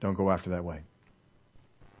 Don't go after that way.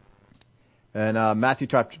 And Matthew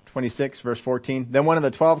chapter 26, verse 14. Then one of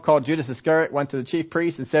the 12, called Judas Iscariot, went to the chief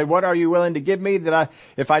priests and said, "What are you willing to give me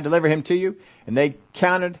if I deliver him to you?" And they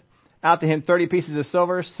counted out to him 30 pieces of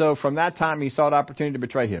silver. So from that time he sought opportunity to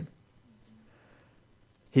betray him.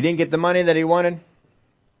 He didn't get the money that he wanted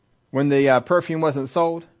when the perfume wasn't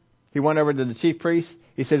sold. He went over to the chief priest.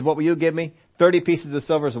 He said, "What will you give me?" 30 pieces of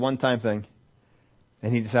silver is a one-time thing.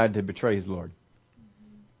 And he decided to betray his Lord.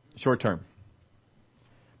 Short term.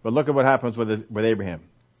 But look at what happens with Abraham.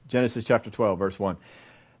 Genesis chapter 12, verse 1.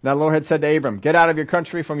 Now the Lord had said to Abram, "Get out of your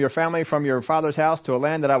country, from your family, from your father's house, to a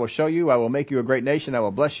land that I will show you. I will make you a great nation. I will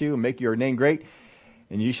bless you and make your name great,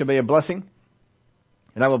 and you shall be a blessing.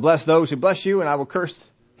 And I will bless those who bless you, and I will curse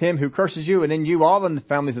him who curses you, and in you all the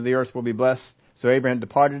families of the earth will be blessed." So Abraham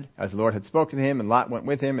departed, as the Lord had spoken to him, and Lot went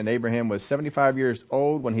with him, and Abraham was 75 years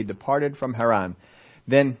old when he departed from Haran.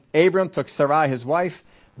 Then Abram took Sarai his wife,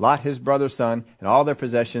 Lot his brother's son, and all their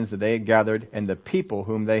possessions that they had gathered, and the people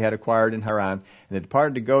whom they had acquired in Haran, and they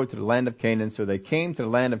departed to go to the land of Canaan. So they came to the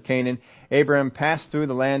land of Canaan. Abraham passed through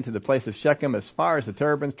the land to the place of Shechem, as far as the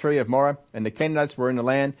terebinth tree of Moreh, and the Canaanites were in the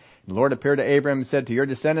land. And the Lord appeared to Abraham and said, "To your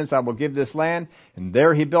descendants I will give this land." And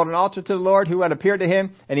there he built an altar to the Lord who had appeared to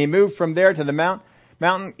him, and he moved from there to the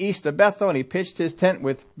mountain east of Bethel, and he pitched his tent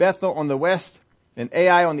with Bethel on the west and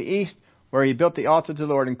Ai on the east, where he built the altar to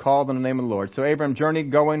the Lord and called on the name of the Lord. So Abram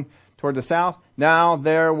journeyed going toward the south. Now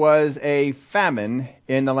there was a famine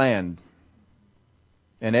in the land.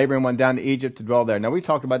 And Abram went down to Egypt to dwell there. Now we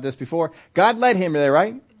talked about this before. God led him there,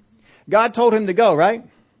 right? God told him to go, right?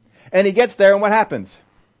 And he gets there, and what happens?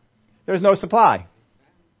 There's no supply.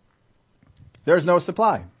 There's no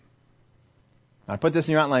supply. I put this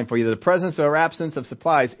in your outline for you. The presence or absence of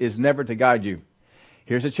supplies is never to guide you.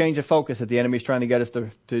 Here's a change of focus that the enemy is trying to get us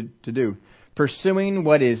to do. Pursuing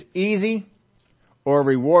what is easy or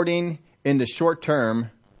rewarding in the short term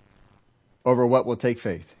over what will take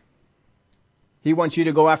faith. He wants you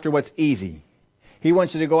to go after what's easy. He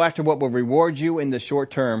wants you to go after what will reward you in the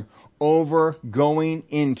short term over going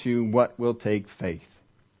into what will take faith.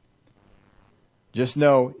 Just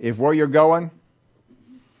know, if where you're going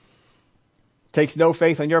takes no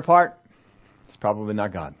faith on your part, it's probably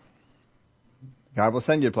not God. God will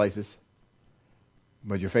send you to places,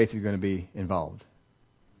 but your faith is going to be involved.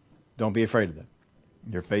 Don't be afraid of that.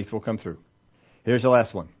 Your faith will come through. Here's the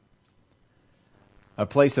last one. A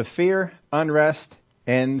place of fear, unrest,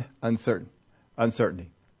 and uncertainty.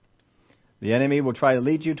 The enemy will try to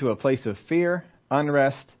lead you to a place of fear,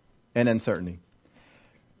 unrest, and uncertainty.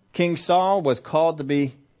 King Saul was called to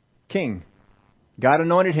be king. God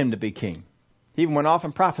anointed him to be king. He even went off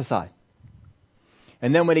and prophesied.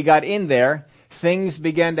 And then when he got in there, things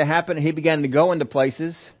began to happen. He began to go into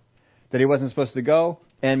places that he wasn't supposed to go.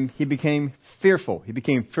 And he became fearful. He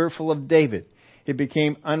became fearful of David. He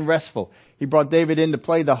became unrestful. He brought David in to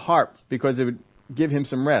play the harp because it would give him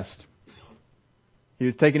some rest. He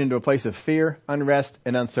was taken into a place of fear, unrest,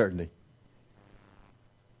 and uncertainty.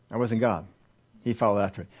 That wasn't God. He followed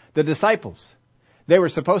after it. The disciples, they were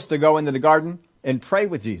supposed to go into the garden and pray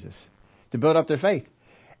with Jesus to build up their faith.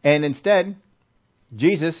 And instead,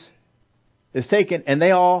 Jesus is taken and they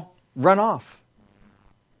all run off.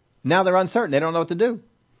 Now they're uncertain. They don't know what to do.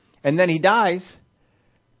 And then he dies.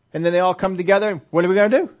 And then they all come together. And what are we going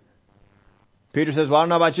to do? Peter says, "Well, I don't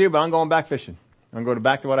know about you, but I'm going back fishing. I'm going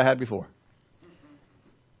back to what I had before."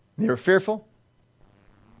 They were fearful,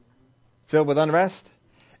 filled with unrest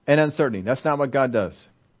and uncertainty. That's not what God does.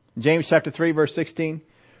 James chapter 3, verse 16.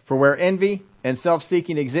 "For where envy and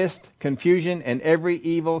self-seeking exist, confusion and every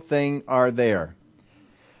evil thing are there.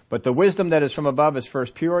 But the wisdom that is from above is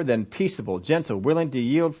first pure, then peaceable, gentle, willing to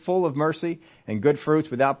yield, full of mercy and good fruits,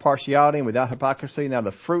 without partiality and without hypocrisy. Now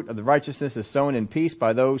the fruit of the righteousness is sown in peace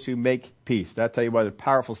by those who make peace." That'll tell you what,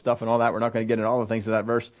 powerful stuff and all that. We're not going to get into all the things of that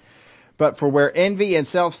verse. But for where envy and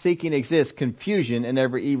self-seeking exist, confusion and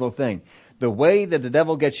every evil thing. The way that the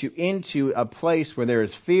devil gets you into a place where there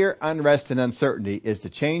is fear, unrest, and uncertainty is to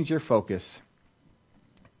change your focus.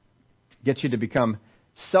 Get you to become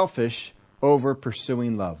selfish over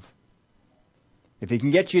pursuing love. If he can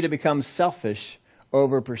get you to become selfish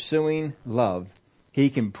over pursuing love, he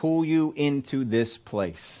can pull you into this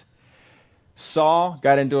place. Saul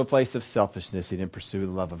got into a place of selfishness. He didn't pursue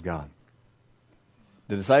the love of God.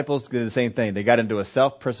 The disciples did the same thing. They got into a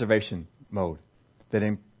self-preservation mode. They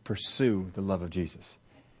didn't pursue the love of Jesus.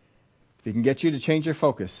 If he can get you to change your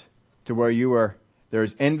focus to where you are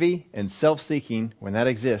There's envy and self-seeking. When that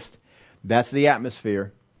exists, that's the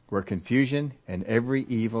atmosphere where confusion and every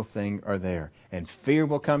evil thing are there. And fear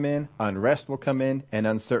will come in, unrest will come in, and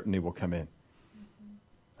uncertainty will come in.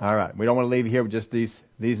 All right. We don't want to leave here with just these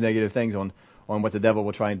negative things on what the devil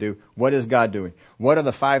will try and do. What is God doing? What are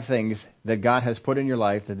the 5 things that God has put in your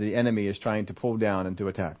life that the enemy is trying to pull down and to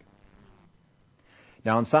attack?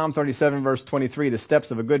 Now in Psalm 37 verse 23, the steps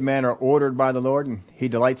of a good man are ordered by the Lord, and he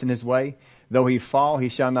delights in his way. Though he fall, he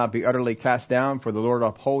shall not be utterly cast down, for the Lord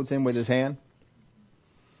upholds him with his hand.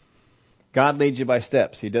 God leads you by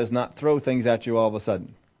steps. He does not throw things at you all of a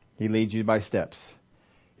sudden. He leads you by steps.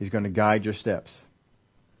 He's going to guide your steps.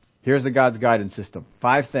 Here's the God's guidance system.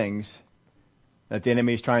 5 things that the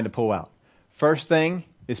enemy is trying to pull out. First thing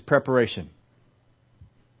is preparation.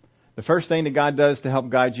 The first thing that God does to help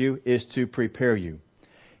guide you is to prepare you.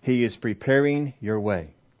 He is preparing your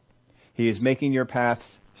way. He is making your path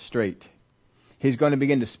straight. He's going to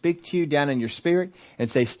begin to speak to you down in your spirit and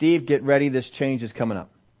say, Steve, get ready. This change is coming up.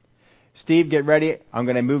 Steve, get ready. I'm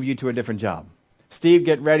going to move you to a different job. Steve,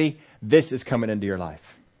 get ready. This is coming into your life.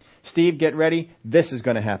 Steve, get ready. This is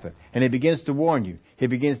going to happen. And he begins to warn you. He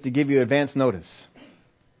begins to give you advance notice.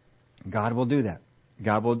 God will do that.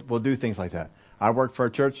 God will do things like that. I worked for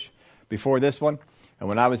a church before this one. And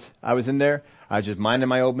when I was in there, I was just minding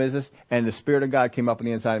my own business. And the Spirit of God came up on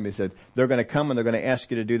the inside of me and said, they're going to come and they're going to ask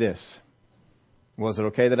you to do this. Was it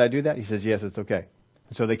okay that I do that? He says, yes, it's okay.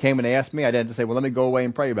 And so they came and they asked me. I had to say, well, let me go away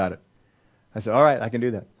and pray about it. I said, all right, I can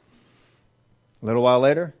do that. A little while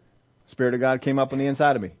later, the Spirit of God came up on the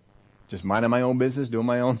inside of me. Just minding my own business, doing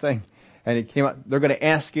my own thing. And it came up, they're going to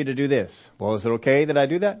ask you to do this. Well, is it okay that I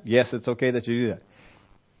do that? Yes, it's okay that you do that.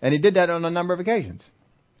 And he did that on a number of occasions.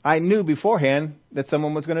 I knew beforehand that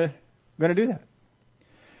someone was going to do that.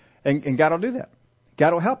 And God will do that.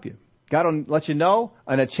 God will help you. God will let you know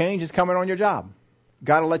when a change is coming on your job.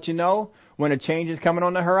 God will let you know when a change is coming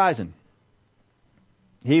on the horizon.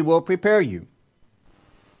 He will prepare you.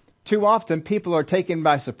 Too often people are taken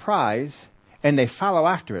by surprise and they follow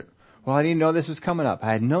after it. Well, I didn't know this was coming up.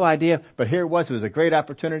 I had no idea, but here it was. It was a great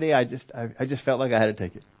opportunity. I just felt like I had to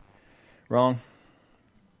take it. Wrong.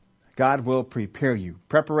 God will prepare you.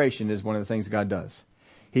 Preparation is one of the things God does.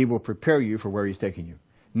 He will prepare you for where He's taking you.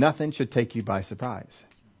 Nothing should take you by surprise.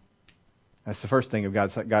 That's the first thing of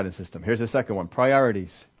God's guidance system. Here's the second one.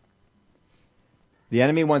 Priorities. The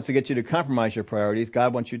enemy wants to get you to compromise your priorities.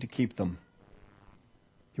 God wants you to keep them.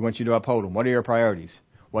 He wants you to uphold them. What are your priorities?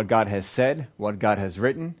 What God has said, what God has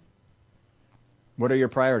written. What are your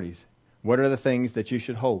priorities? What are the things that you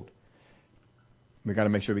should hold? We've got to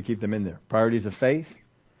make sure we keep them in there. Priorities of faith.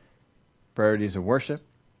 Priorities of worship.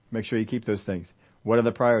 Make sure you keep those things. What are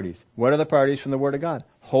the priorities? What are the priorities from the Word of God?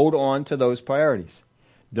 Hold on to those priorities.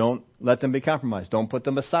 Don't let them be compromised. Don't put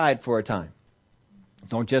them aside for a time.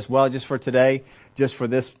 Don't just for today, just for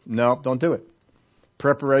this. No, don't do it.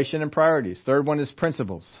 Preparation and priorities. Third one is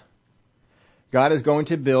principles. God is going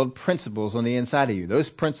to build principles on the inside of you. Those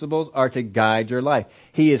principles are to guide your life.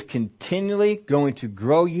 He is continually going to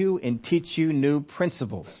grow you and teach you new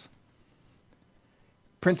principles.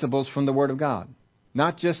 Principles from the Word of God.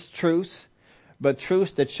 Not just truths, but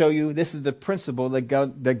truths that show you this is the principle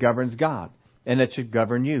that governs God and that should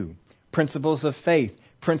govern you. Principles of faith,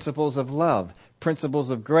 principles of love, principles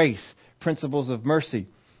of grace, principles of mercy.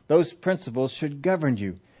 Those principles should govern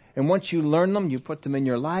you. And once you learn them, you put them in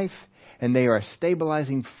your life, and they are a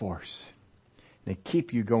stabilizing force. They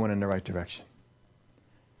keep you going in the right direction.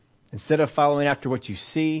 Instead of following after what you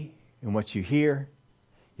see and what you hear,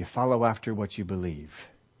 you follow after what you believe.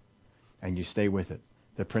 And you stay with it.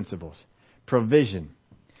 The principles. Provision.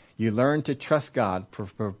 You learn to trust God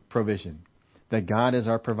for provision. That God is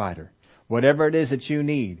our provider. Whatever it is that you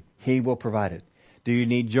need, He will provide it. Do you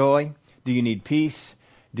need joy? Do you need peace?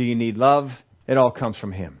 Do you need love? It all comes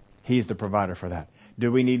from Him. He's the provider for that.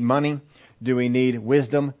 Do we need money? Do we need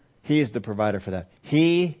wisdom? He is the provider for that.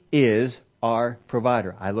 He is our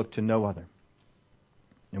provider. I look to no other.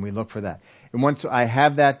 And we look for that. And once I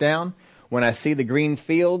have that down, when I see the green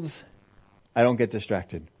fields, I don't get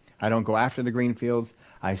distracted. I don't go after the green fields.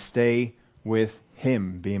 I stay with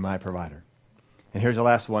Him being my provider. And here's the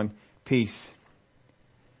last one. Peace.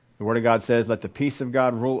 The Word of God says, let the peace of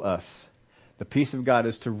God rule us. The peace of God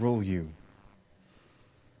is to rule you.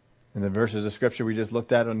 In the verses of Scripture we just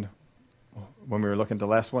looked at when we were looking at the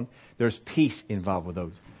last one, there's peace involved with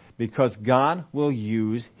those. Because God will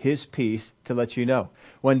use His peace to let you know.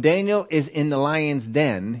 When Daniel is in the lion's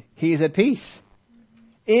den, he's at peace.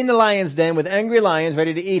 In the lion's den with angry lions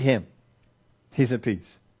ready to eat him. He's at peace.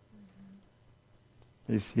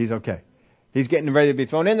 He's okay. He's getting ready to be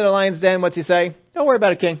thrown into the lion's den. What's he say? Don't worry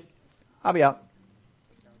about it, King. I'll be out.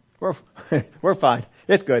 We're fine.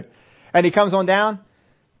 It's good. And he comes on down.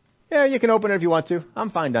 Yeah, you can open it if you want to.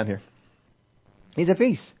 I'm fine down here. He's at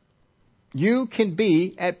peace. You can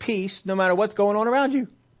be at peace no matter what's going on around you.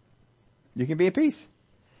 You can be at peace.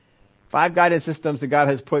 5 guidance systems that God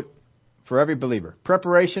has put for every believer.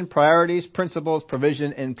 Preparation, priorities, principles,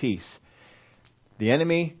 provision, and peace. The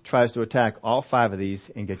enemy tries to attack all 5 of these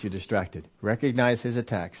and get you distracted. Recognize his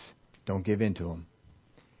attacks. Don't give in to them.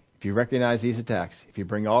 If you recognize these attacks, if you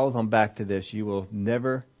bring all of them back to this, you will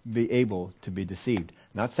never be able to be deceived.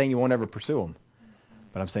 I'm not saying you won't ever pursue them,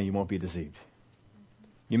 but I'm saying you won't be deceived.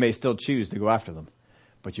 You may still choose to go after them,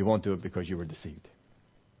 but you won't do it because you were deceived.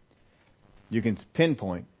 You can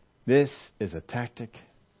pinpoint, this is a tactic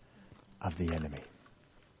of the enemy.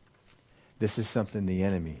 This is something the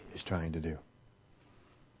enemy is trying to do.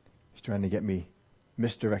 He's trying to get me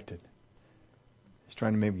misdirected. He's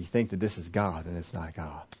trying to make me think that this is God and it's not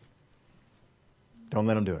God. Don't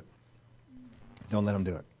let him do it. Don't let him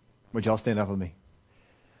do it. Would you all stand up with me?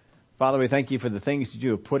 Father, we thank you for the things that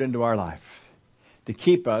you have put into our life to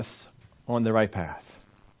keep us on the right path.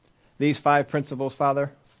 These 5 principles,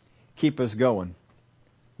 Father, keep us going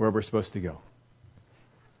where we're supposed to go.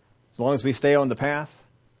 As long as we stay on the path,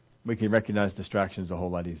 we can recognize distractions a whole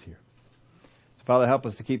lot easier. So, Father, help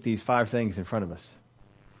us to keep these 5 things in front of us.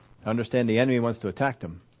 To understand the enemy wants to attack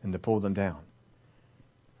them and to pull them down.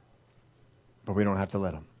 But we don't have to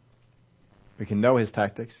let him. We can know his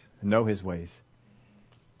tactics, know his ways,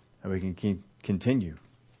 and we can continue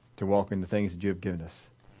to walk in the things that you have given us.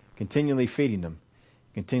 Continually feeding them,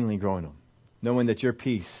 continually growing them, knowing that your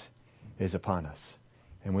peace is upon us.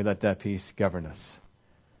 And we let that peace govern us.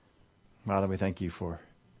 Father, we thank you for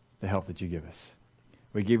the help that you give us.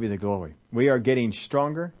 We give you the glory. We are getting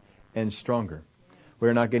stronger and stronger.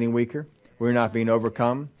 We're not getting weaker. We're not being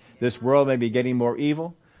overcome. This world may be getting more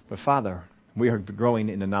evil, but Father, we are growing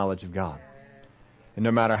in the knowledge of God. And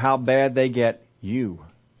no matter how bad they get, you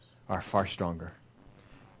are far stronger.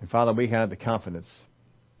 And Father, we have the confidence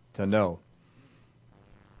to know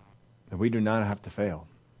that we do not have to fail.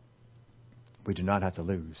 We do not have to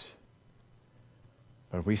lose.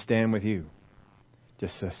 But if we stand with you,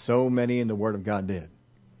 just as so many in the Word of God did,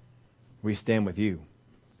 we stand with you,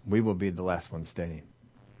 we will be the last one standing.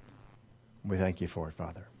 We thank you for it,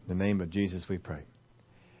 Father. In the name of Jesus we pray.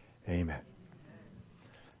 Amen.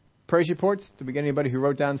 Praise reports. Did we get anybody who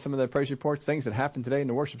wrote down some of the praise reports, things that happened today in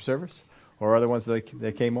the worship service, or other ones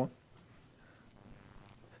that came on?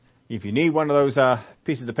 If you need one of those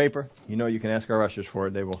pieces of paper, you know you can ask our ushers for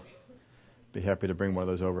it. They will be happy to bring one of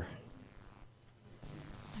those over.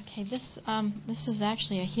 Okay, this is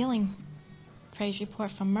actually a healing praise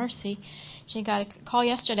report from Mercy. She got a call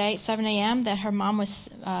yesterday at 7 a.m. that her mom was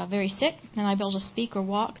very sick and not able to speak or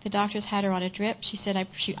walk. The doctors had her on a drip. She said,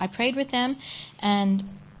 I prayed with them and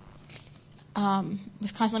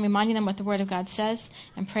was constantly reminding them what the Word of God says.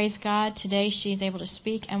 And praise God, today she is able to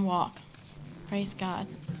speak and walk. Praise God.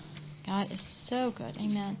 God is so good.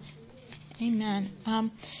 Amen.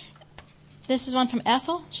 Amen. This is one from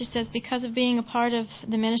Ethel. She says, because of being a part of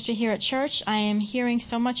the ministry here at church, I am hearing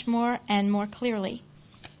so much more and more clearly.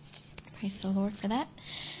 Praise the Lord for that.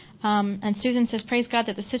 And Susan says, praise God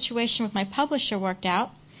that the situation with my publisher worked out.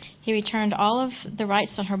 He returned all of the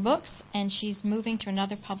rights on her books, and she's moving to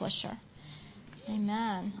another publisher.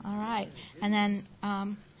 Amen. All right. And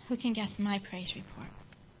then, who can guess my praise report?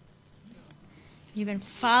 You've been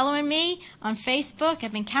following me on Facebook.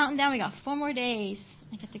 I've been counting down. We got 4 more days.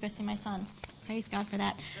 I get to go see my son. Praise God for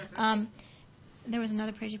that. There was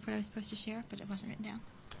another praise report I was supposed to share, but it wasn't written down.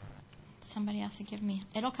 Somebody else would give me.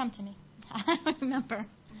 It'll come to me. I don't remember.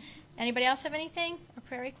 Anybody else have anything? Or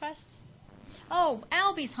prayer requests? Oh,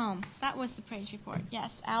 Albie's home. That was the praise report. Yes,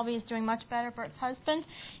 Albie is doing much better. Bert's husband,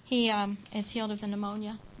 he is healed of the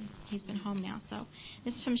pneumonia. He's been home now. So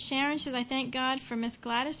this is from Sharon. She says, I thank God for Miss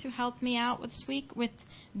Gladys who helped me out this week with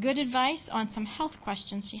good advice on some health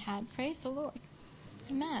questions she had. Praise the Lord.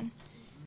 Amen.